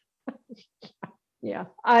that's me. Yeah.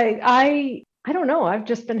 I don't know. I've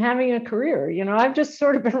just been having a career. I've just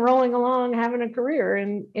sort of been rolling along having a career,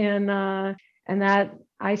 and that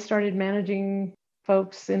I started managing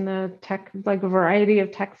folks in the tech, like a variety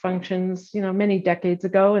of tech functions, many decades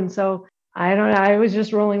ago. And so I was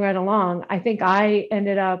just rolling right along. I think I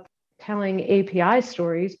ended up telling API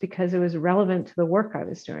stories because it was relevant to the work I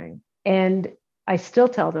was doing. And I still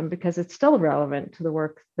tell them because it's still relevant to the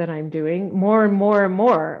work that I'm doing more and more and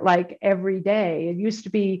more, like every day. It used to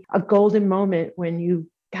be a golden moment when you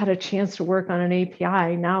got a chance to work on an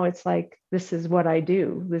API. Now it's like, this is what I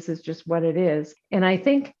do. This is just what it is. And I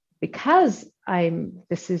think because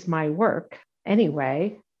this is my work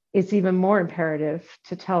anyway, it's even more imperative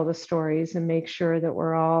to tell the stories and make sure that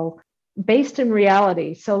we're all based in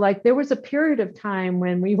reality. So like there was a period of time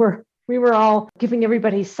when we were we were all giving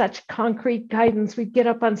everybody such concrete guidance. We'd get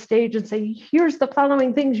up on stage and say, here's the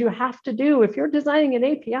following things you have to do. If you're designing an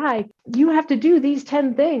API, you have to do these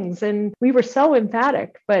 10 things. And we were so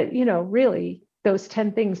emphatic, but really, those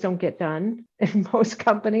 10 things don't get done in most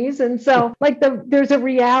companies. And so there's a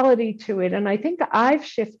reality to it. And I think I've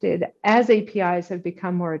shifted as APIs have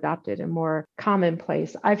become more adopted and more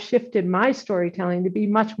commonplace. I've shifted my storytelling to be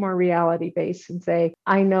much more reality based and say,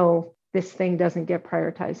 I know this thing doesn't get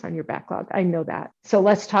prioritized on your backlog. I know that. So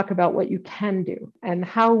let's talk about what you can do and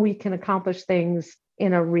how we can accomplish things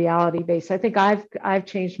in a reality base. I think I've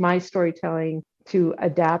changed my storytelling to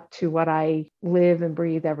adapt to what I live and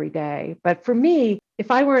breathe every day. But for me, if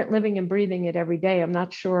I weren't living and breathing it every day, I'm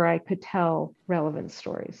not sure I could tell relevant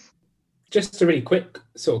stories. Just a really quick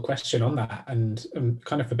sort of question on that, and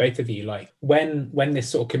kind of for both of you, like when this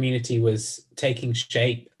sort of community was taking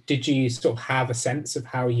shape, did you sort of have a sense of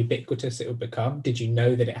how ubiquitous it would become? Did you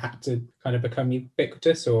know that it had to kind of become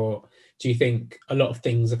ubiquitous, or do you think a lot of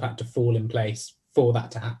things have had to fall in place for that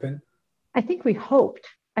to happen? I think we hoped.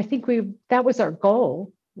 I think that was our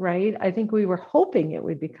goal, right? I think we were hoping it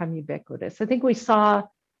would become ubiquitous. I think we saw,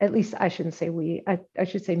 at least I shouldn't say we, I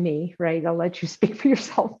should say me, right? I'll let you speak for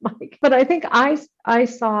yourself, Mike. But I think I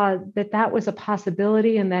saw that was a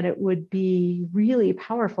possibility and that it would be really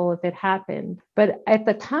powerful if it happened. But at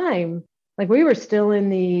the time, we were still in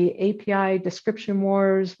the API description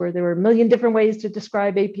wars where there were a million different ways to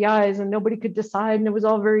describe APIs and nobody could decide. And it was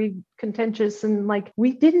all very contentious. And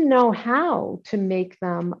we didn't know how to make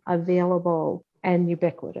them available and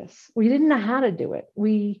ubiquitous. We didn't know how to do it.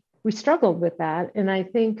 We struggled with that. And I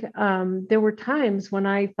think there were times when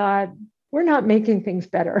I thought, we're not making things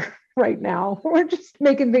better right now. We're just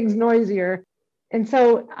making things noisier. And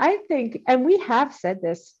so I think, and we have said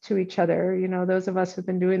this to each other, those of us who've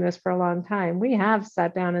been doing this for a long time, we have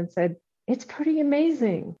sat down and said, it's pretty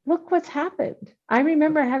amazing. Look what's happened. I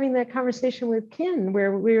remember having that conversation with Ken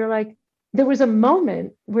where we were like, there was a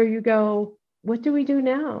moment where you go, what do we do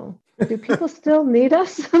now? Do people still need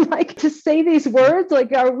us to say these words?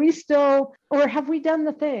 Are we still, or have we done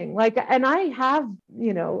the thing? And I have,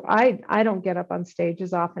 I don't get up on stage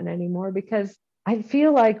as often anymore because I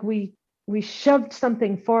feel like we shoved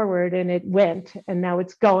something forward and it went, and now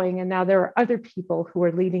it's going. And now there are other people who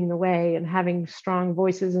are leading the way and having strong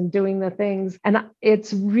voices and doing the things. And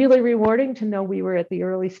it's really rewarding to know we were at the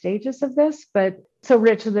early stages of this. But so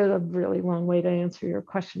Rich, there's a really long way to answer your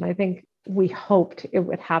question. I think we hoped it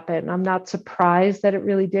would happen. I'm not surprised that it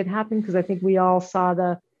really did happen because I think we all saw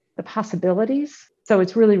the possibilities. So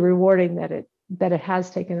it's really rewarding that it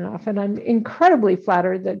has taken off. And I'm incredibly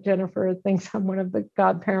flattered that Jennifer thinks I'm one of the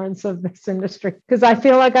godparents of this industry, because I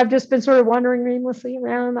feel like I've just been sort of wandering aimlessly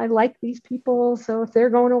around. I like these people. So if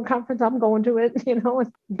they're going to a conference, I'm going to it,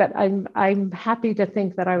 but I'm happy to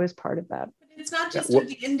think that I was part of that. It's not just of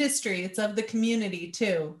the industry, it's of the community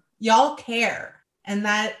too. Y'all care. And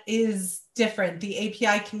that is different. The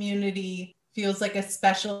API community feels like a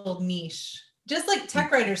special niche. Just like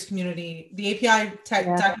tech writers community, the API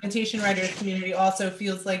documentation writers community also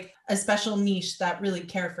feels like a special niche that really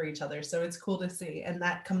care for each other. So it's cool to see. And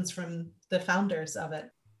that comes from the founders of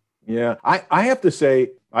it. Yeah, I have to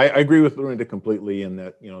say, I agree with Lorinda completely in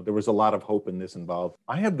that, there was a lot of hope in this involved.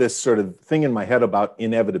 I have this sort of thing in my head about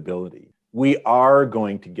inevitability. We are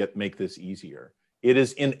going to make this easier. It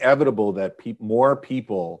is inevitable that more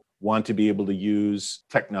people want to be able to use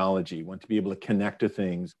technology, want to be able to connect to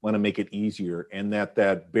things, want to make it easier, and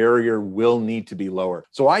that barrier will need to be lower.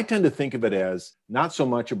 So I tend to think of it as not so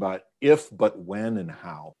much about if, but when and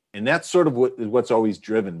how. And that's sort of what's always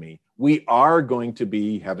driven me. We are going to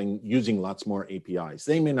be using lots more APIs.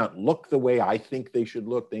 They may not look the way I think they should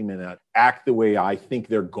look. They may not act the way I think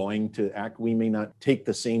they're going to act. We may not take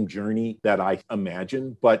the same journey that I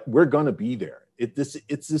imagine, but we're going to be there. This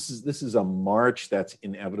is a march that's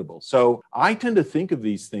inevitable. So I tend to think of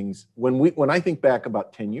these things when I think back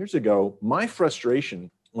about 10 years ago, my frustration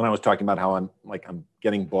when I was talking about how I'm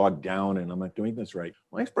getting bogged down and I'm not doing this right,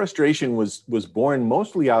 my frustration was born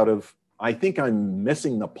mostly out of, I think I'm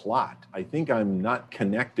missing the plot. I think I'm not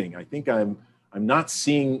connecting. I think I'm not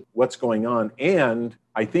seeing what's going on. And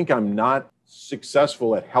I think I'm not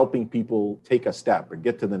successful at helping people take a step or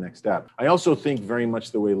get to the next step. I also think very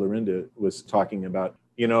much the way Lorinda was talking about,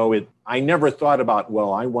 I never thought about,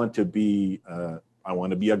 well, I want to be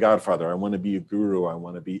a godfather. I want to be a guru.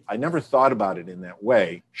 I never thought about it in that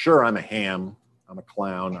way. Sure, I'm a ham. I'm a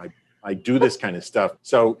clown. I do this kind of stuff.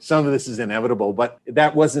 So some of this is inevitable, but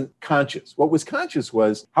that wasn't conscious. What was conscious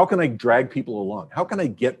was, how can I drag people along? How can I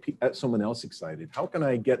get someone else excited? How can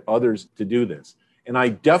I get others to do this? And I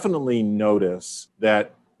definitely notice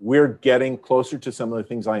that we're getting closer to some of the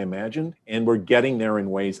things I imagined, and we're getting there in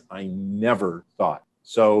ways I never thought.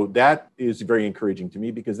 So that is very encouraging to me,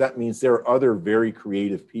 because that means there are other very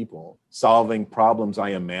creative people solving problems I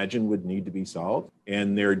imagine would need to be solved,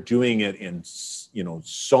 and they're doing it in,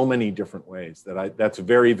 so many different ways that's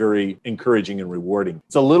very, very encouraging and rewarding.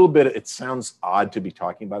 It's a little bit, it sounds odd to be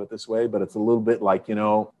talking about it this way, but it's a little bit like,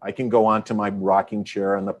 I can go onto my rocking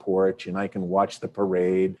chair on the porch and I can watch the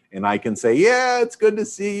parade and I can say, yeah, it's good to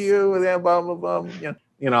see you, blah, blah, blah.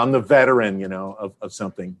 I'm the veteran, of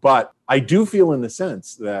something. But I do feel in the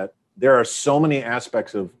sense that there are so many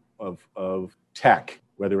aspects of tech,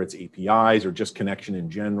 whether it's APIs or just connection in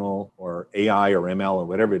general, or AI or ML or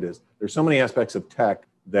whatever it is. There's so many aspects of tech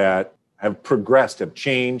that have progressed, have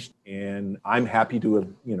changed, and I'm happy to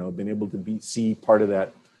have, been able to see part of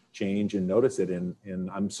that change and notice it. And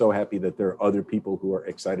I'm so happy that there are other people who are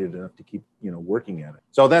excited enough to keep, working at it.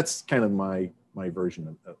 So that's kind of my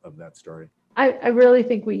version of that story. I really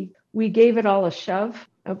think we gave it all a shove,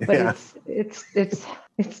 but Yeah.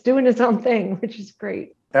 it's doing its own thing, which is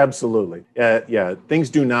great. Absolutely.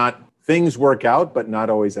 Things work out, but not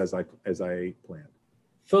always as I planned.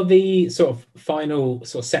 For the sort of final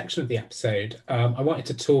sort of section of the episode, I wanted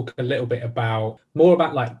to talk a little bit more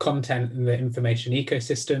about like content and the information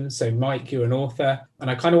ecosystem. So Mike, you're an author, and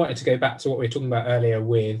I kind of wanted to go back to what we were talking about earlier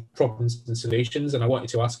with problems and solutions. And I wanted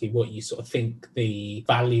to ask you what you sort of think the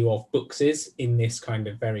value of books is in this kind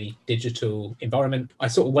of very digital environment. I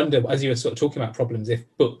sort of wonder, as you were sort of talking about problems, if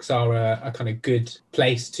books are a kind of good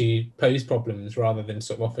place to pose problems rather than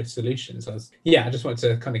sort of offer solutions. I just wanted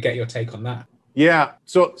to kind of get your take on that. Yeah.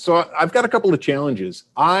 So I've got a couple of challenges.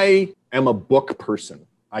 I am a book person.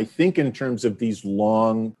 I think in terms of these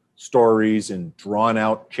long stories and drawn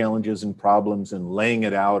out challenges and problems and laying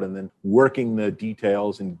it out and then working the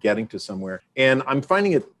details and getting to somewhere. And I'm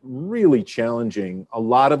finding it really challenging. A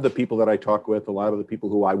lot of the people that I talk with, a lot of the people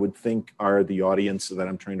who I would think are the audience that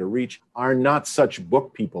I'm trying to reach, are not such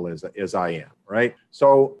book people as I am, right?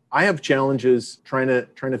 So I have challenges trying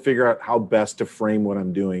to figure out how best to frame what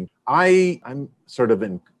I'm doing. I'm sort of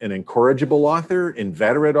an incorrigible author,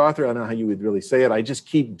 inveterate author. I don't know how you would really say it. I just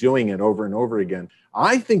keep doing it over and over again.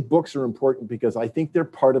 I think books are important because I think they're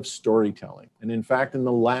part of storytelling. And in fact, in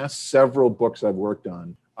the last several books I've worked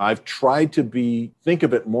on, I've tried to think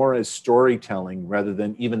of it more as storytelling rather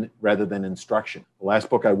than instruction. The last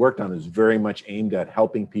book I worked on is very much aimed at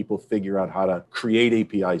helping people figure out how to create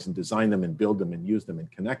APIs and design them and build them and use them and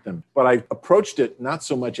connect them. But I approached it not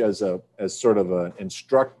so much as sort of an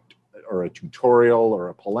instruct or a tutorial or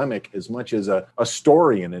a polemic as much as a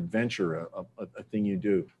story, an adventure, a thing you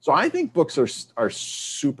do. So I think books are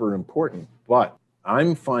super important, but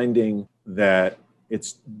I'm finding that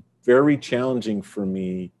it's very challenging for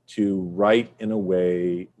me to write in a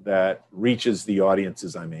way that reaches the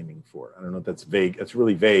audiences I'm aiming for. I don't know if that's vague. That's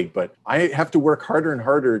really vague, but I have to work harder and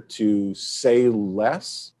harder to say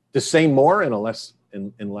less, to say more in less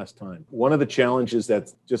time. One of the challenges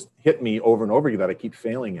that just hit me over and over again that I keep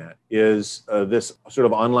failing at is this sort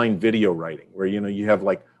of online video writing where, you have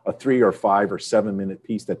like a 3 or 5 or 7 minute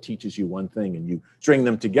piece that teaches you one thing and you string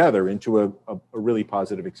them together into a really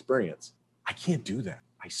positive experience. I can't do that.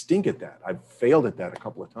 I stink at that. I've failed at that a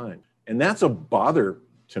couple of times. And that's a bother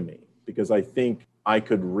to me because I think I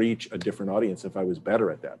could reach a different audience if I was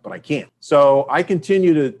better at that, but I can't. So I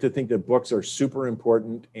continue to think that books are super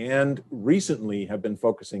important, and recently have been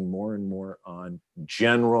focusing more and more on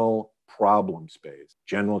general problem space,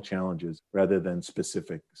 general challenges, rather than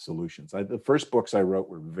specific solutions. The first books I wrote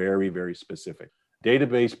were very, very specific.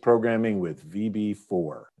 Database programming with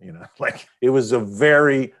VB4, it was a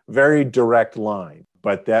very, very direct line.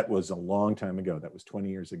 But that was a long time ago. That was 20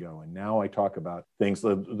 years ago. And now I talk about things.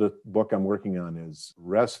 The book I'm working on is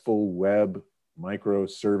RESTful Web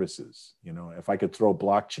Microservices. If I could throw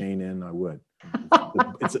blockchain in, I would.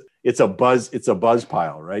 It's a buzz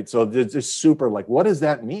pile, right? So it's just super what does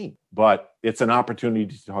that mean? But it's an opportunity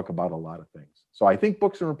to talk about a lot of things. So I think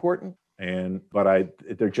books are important, but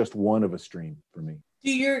they're just one of a stream for me.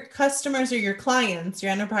 Do your customers or your clients,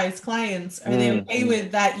 your enterprise clients, are they okay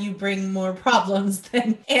with that you bring more problems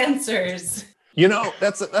than answers?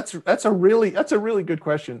 That's a really good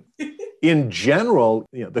question. In general,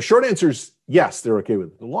 the short answer is yes, they're okay with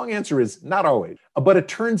it. The long answer is not always. But it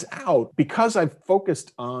turns out, because I've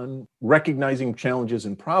focused on recognizing challenges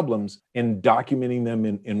and problems and documenting them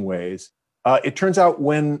in ways, it turns out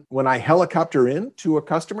when I helicopter into a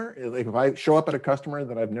customer, like if I show up at a customer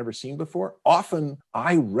that I've never seen before, often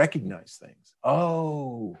I recognize things.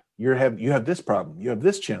 Oh, you have this problem, you have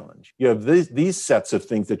this challenge, you have these sets of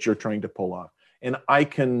things that you're trying to pull off. And I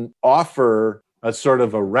can offer a sort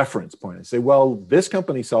of a reference point. I say, well, this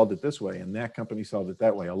company solved it this way and that company solved it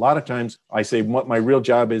that way. A lot of times I say what my real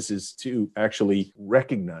job is to actually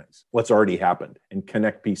recognize what's already happened and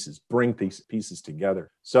connect pieces, bring these pieces together.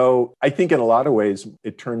 So I think in a lot of ways,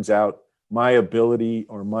 it turns out my ability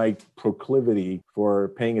or my proclivity for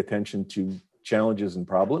paying attention to challenges and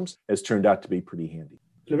problems has turned out to be pretty handy.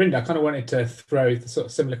 Lorinda, I kind of wanted to throw the sort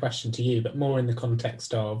of similar question to you, but more in the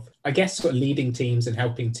context of, I guess, sort of leading teams and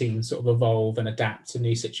helping teams sort of evolve and adapt to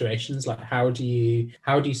new situations. Like, how do you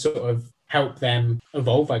sort of help them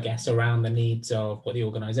evolve, I guess, around the needs of what the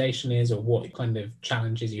organization is or what kind of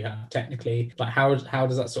challenges you have technically? Like, how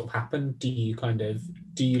does that sort of happen? Do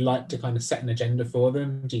you like to kind of set an agenda for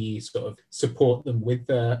them? Do you sort of support them with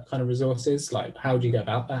the kind of resources? Like, how do you go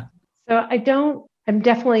about that? So I'm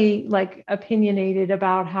definitely like opinionated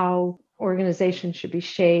about how organizations should be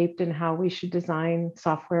shaped and how we should design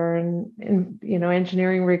software and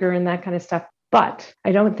engineering rigor and that kind of stuff. But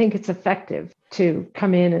I don't think it's effective to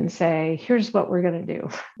come in and say, here's what we're going to do,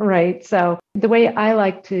 right? So the way I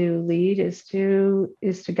like to lead is to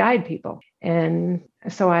guide people. And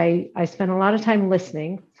so I spend a lot of time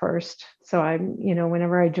listening first. So I'm,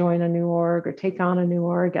 whenever I join a new org or take on a new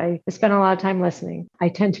org, I spend a lot of time listening. I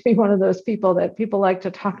tend to be one of those people that people like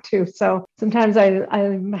to talk to. So sometimes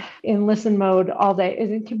I'm in listen mode all day.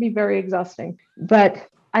 It can be very exhausting. But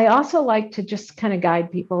I also like to just kind of guide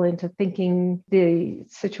people into thinking the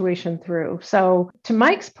situation through. So to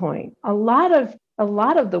Mike's point, a lot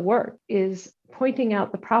of the work is pointing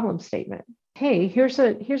out the problem statement. Hey, here's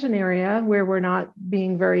an area where we're not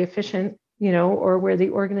being very efficient, or where the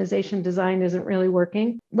organization design isn't really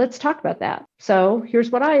working. Let's talk about that. So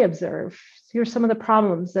here's what I observe. Here's some of the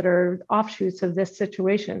problems that are offshoots of this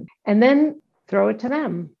situation. And then throw it to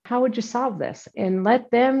them. How would you solve this? And let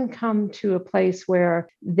them come to a place where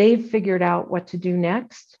they've figured out what to do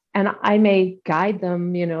next. And I may guide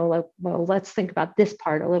them, like, well, let's think about this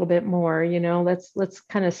part a little bit more, let's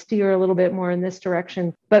kind of steer a little bit more in this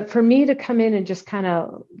direction. But for me to come in and just kind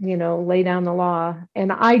of, lay down the law,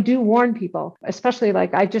 and I do warn people, especially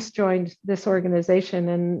like I just joined this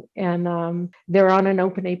organization and they're on an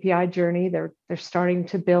open API journey. They're starting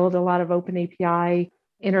to build a lot of open API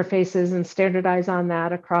interfaces and standardize on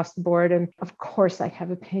that across the board. And of course, I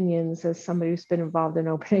have opinions as somebody who's been involved in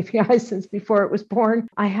open API since before it was born.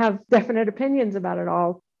 I have definite opinions about it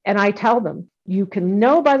all. And I tell them, you can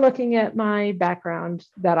know by looking at my background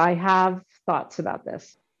that I have thoughts about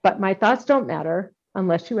this, but my thoughts don't matter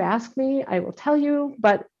unless you ask me. I will tell you,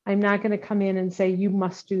 but I'm not going to come in and say, you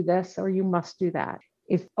must do this or you must do that.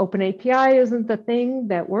 If open API isn't the thing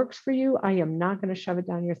that works for you, I am not going to shove it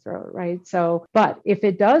down your throat, right? So, but if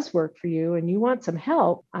it does work for you and you want some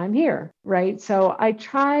help, I'm here, right? So I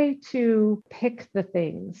try to pick the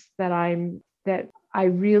things that I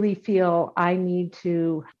really feel I need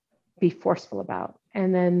to be forceful about.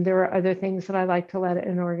 And then there are other things that I like to let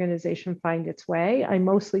an organization find its way. I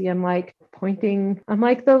mostly am like pointing, I'm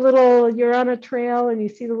like you're on a trail and you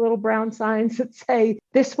see the little brown signs that say,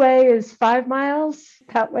 this way is 5 miles,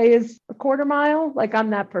 that way is a quarter mile. Like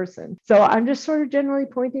I'm that person. So I'm just sort of generally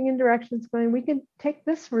pointing in directions going, we can take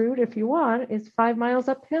this route if you want. It's 5 miles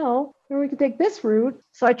uphill, or we can take this route.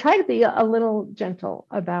 So I try to be a little gentle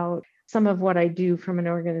about some of what I do from an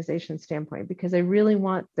organization standpoint, because I really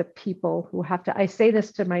want the people who have to, I say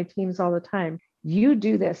this to my teams all the time, you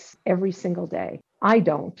do this every single day. I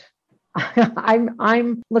don't.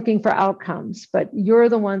 I'm looking for outcomes, but you're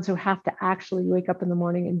the ones who have to actually wake up in the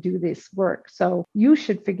morning and do this work. So you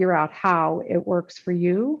should figure out how it works for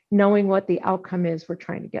you, knowing what the outcome is we're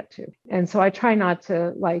trying to get to. And so I try not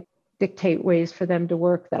to like dictate ways for them to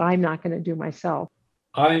work that I'm not going to do myself.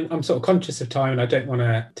 I'm sort of conscious of time and I don't want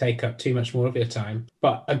to take up too much more of your time,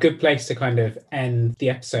 but a good place to kind of end the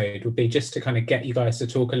episode would be just to kind of get you guys to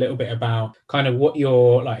talk a little bit about kind of what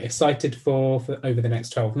you're like excited for over the next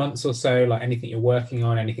 12 months or so, like anything you're working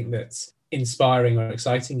on, anything that's inspiring or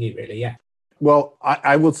exciting you really. Yeah. Well,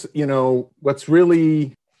 I will, what's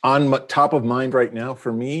really on top of mind right now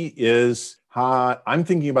for me is I'm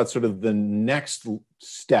thinking about sort of the next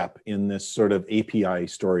step in this sort of API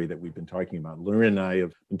story that we've been talking about. Lorinda and I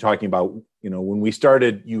have been talking about, when we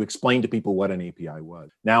started, you explained to people what an API was.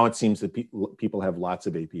 Now it seems that people have lots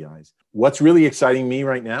of APIs. What's really exciting me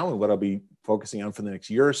right now and what I'll be focusing on for the next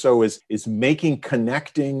year or so is making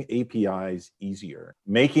connecting APIs easier,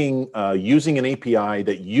 making using an API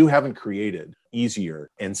that you haven't created easier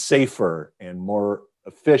and safer and more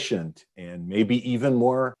efficient and maybe even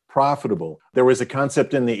more profitable. There was a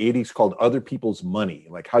concept in the 80s called other people's money,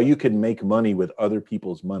 like how you could make money with other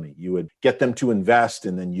people's money. You would get them to invest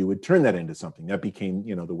and then you would turn that into something. That became,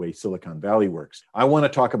 the way Silicon Valley works. I want to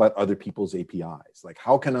talk about other people's APIs. Like,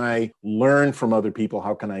 how can I learn from other people?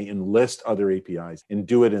 How can I enlist other APIs and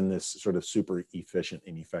do it in this sort of super efficient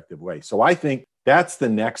and effective way? So I think that's the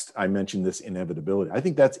next, I mentioned this inevitability. I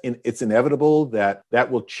think it's inevitable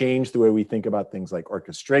that will change the way we think about things like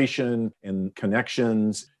orchestration and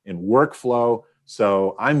connections and workflow.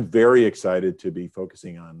 So I'm very excited to be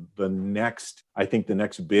focusing on the next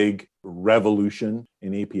big revolution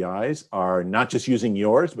in APIs are not just using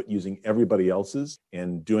yours, but using everybody else's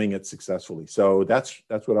and doing it successfully. So that's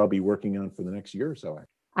what I'll be working on for the next year or so.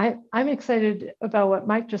 I'm excited about what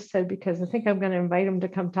Mike just said, because I think I'm going to invite him to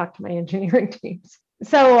come talk to my engineering teams.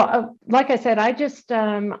 So, like I said, I just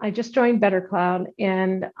joined BetterCloud,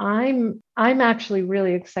 and I'm actually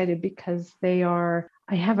really excited because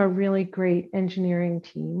I have a really great engineering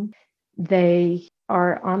team. They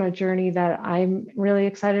are on a journey that I'm really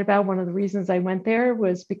excited about. One of the reasons I went there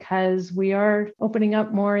was because we are opening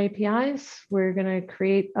up more APIs. We're going to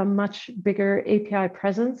create a much bigger API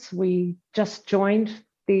presence. We just joined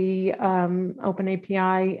the Open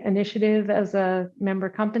API initiative as a member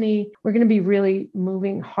company. We're going to be really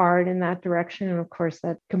moving hard in that direction. And of course,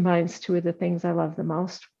 that combines two of the things I love the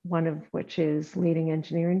most, one of which is leading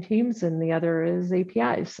engineering teams, and the other is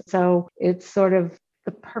APIs. So it's sort of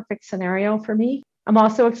the perfect scenario for me. I'm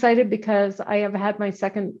also excited because I have had my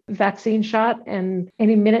second vaccine shot, and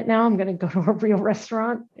any minute now I'm going to go to a real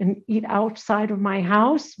restaurant and eat outside of my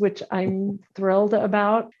house, which I'm thrilled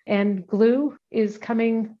about. And Glue is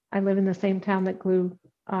coming. I live in the same town that Glue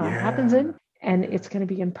happens in, and it's going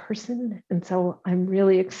to be in person. And so I'm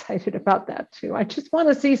really excited about that too. I just want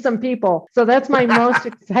to see some people. So that's my most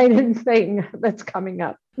exciting thing that's coming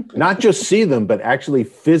up. Not just see them, but actually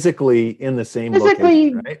physically in the same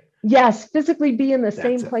location, right? Yes, physically be in the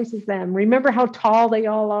same place as them. Remember how tall they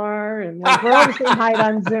all are, and like we're all the same height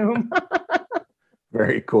on Zoom.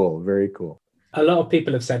 Very cool. Very cool. A lot of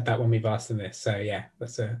people have said that when we've asked them this. So yeah,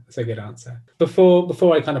 that's a good answer.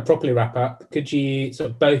 Before I kind of properly wrap up, could you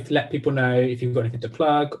sort of both let people know if you've got anything to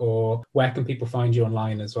plug, or where can people find you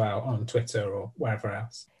online as well, on Twitter or wherever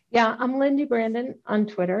else? Yeah, I'm Lindy Brandon on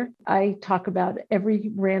Twitter. I talk about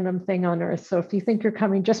every random thing on earth. So if you think you're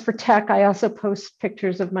coming just for tech, I also post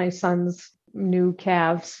pictures of my son's new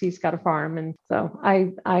calves. He's got a farm. And so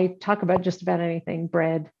I talk about just about anything,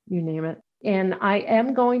 bread, you name it. And I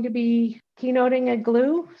am going to be keynoting at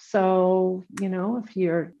Glue. So, if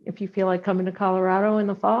you feel like coming to Colorado in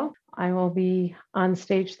the fall, I will be on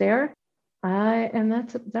stage there. And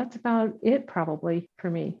that's about it probably for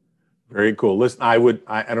me. Very cool. Listen, I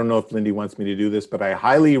don't know if Lindy wants me to do this, but I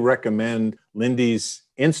highly recommend Lindy's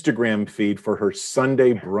Instagram feed for her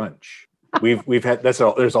Sunday brunch. We've had there's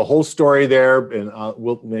a whole story there, and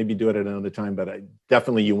we'll maybe do it at another time. But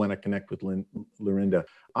definitely you want to connect with Lorinda.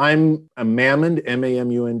 I'm a Mammond,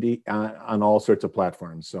 M-A-M-U-N-D, on all sorts of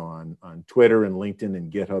platforms. So on Twitter and LinkedIn and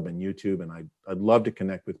GitHub and YouTube, and I'd love to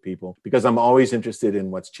connect with people because I'm always interested in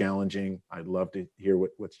what's challenging. I'd love to hear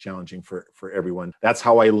what's challenging for everyone. That's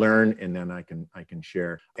how I learn, and then I can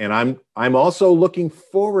share. And I'm also looking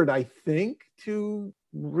forward, I think, to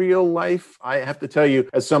real life. I have to tell you,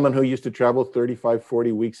 as someone who used to travel 35,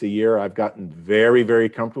 40 weeks a year, I've gotten very, very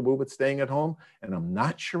comfortable with staying at home. And I'm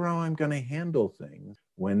not sure how I'm going to handle things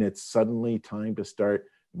when it's suddenly time to start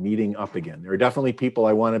meeting up again. There are definitely people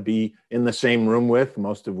I want to be in the same room with,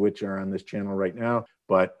 most of which are on this channel right now,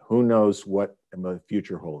 but who knows what the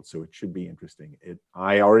future holds. So it should be interesting.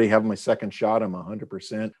 I already have my second shot. I'm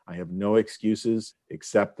 100%. I have no excuses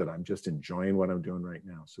except that I'm just enjoying what I'm doing right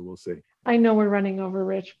now. So we'll see. I know we're running over,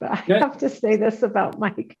 Rich, but I have to say this about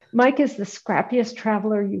Mike. Mike is the scrappiest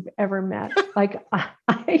traveler you've ever met. Like,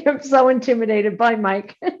 I am so intimidated by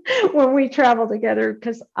Mike when we travel together,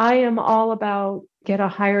 because I am all about get a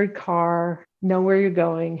hired car, know where you're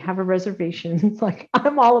going, have a reservation. Like,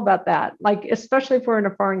 I'm all about that. Like, especially if we're in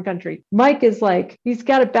a foreign country. Mike is like, he's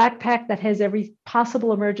got a backpack that has every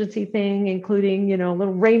possible emergency thing, including,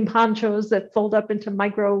 little rain ponchos that fold up into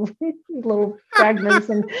micro little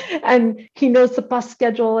fragments. And he knows the bus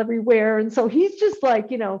schedule everywhere. And so he's just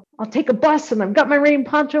like, I'll take a bus and I've got my rain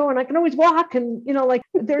poncho and I can always walk. And, like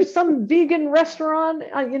there's some vegan restaurant,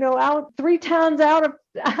 out 3 towns out of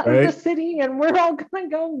the city, and we're all gonna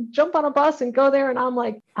go jump on a bus and go there. And I'm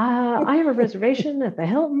like, I have a reservation at the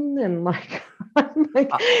Hilton, and like,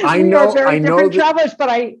 I know different travelers, but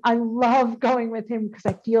I love going with him because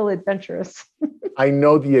I feel adventurous. I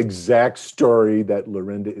know the exact story that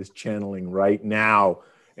Lorinda is channeling right now.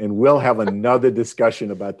 And we'll have another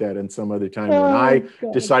discussion about that in some other time. When I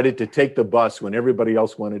decided to take the bus when everybody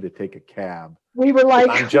else wanted to take a cab. We were like,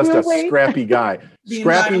 I'm just a scrappy guy.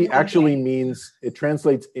 Scrappy actually thing. means, it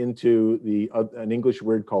translates into an English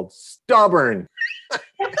word called stubborn.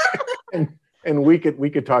 and we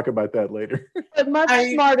could talk about that later. But much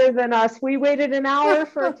smarter than us. We waited an hour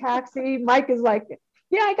for a taxi. Mike is like,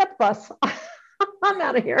 yeah, I got the bus. I'm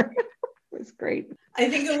out of here. It was great. I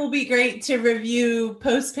think it will be great to review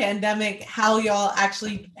post-pandemic how y'all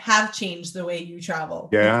actually have changed the way you travel.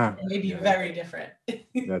 Yeah. It may be very different.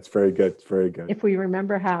 That's very good. It's very good. If we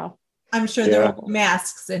remember how. I'm sure there were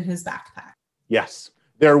masks in his backpack. Yes,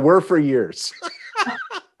 there were for years.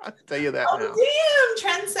 I'll tell you that now. Damn,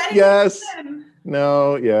 trendsetting. Yes.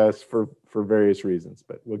 No, yes, for various reasons,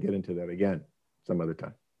 but we'll get into that again some other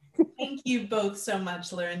time. Thank you both so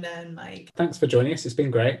much, Lorinda and Mike. Thanks for joining us. It's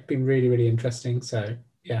been great. Been really, really interesting. So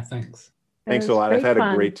yeah, thanks. Thanks a lot. I've had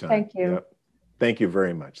a great time. Thank you. Yep. Thank you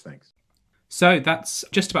very much. Thanks. So that's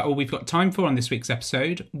just about all we've got time for on this week's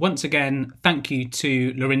episode. Once again, thank you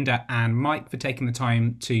to Lorinda and Mike for taking the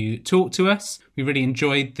time to talk to us. We really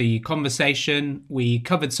enjoyed the conversation. We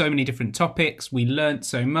covered so many different topics. We learnt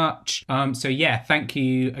so much. So yeah, thank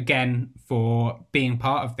you again for being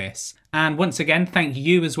part of this. And once again, thank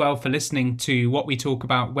you as well for listening to what we talk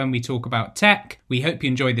about when we talk about tech. We hope you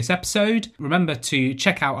enjoyed this episode. Remember to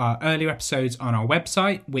check out our earlier episodes on our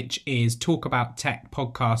website, which is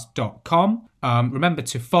talkabouttechpodcast.com. Remember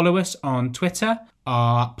to follow us on Twitter.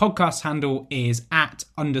 Our podcast handle is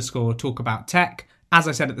 @_talkabouttech. As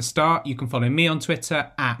I said at the start, you can follow me on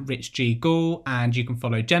Twitter @RichGGould, and you can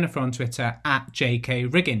follow Jennifer on Twitter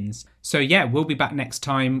 @JKRiggins. So yeah, we'll be back next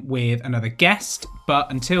time with another guest. But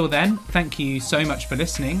until then, thank you so much for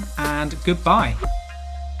listening and goodbye.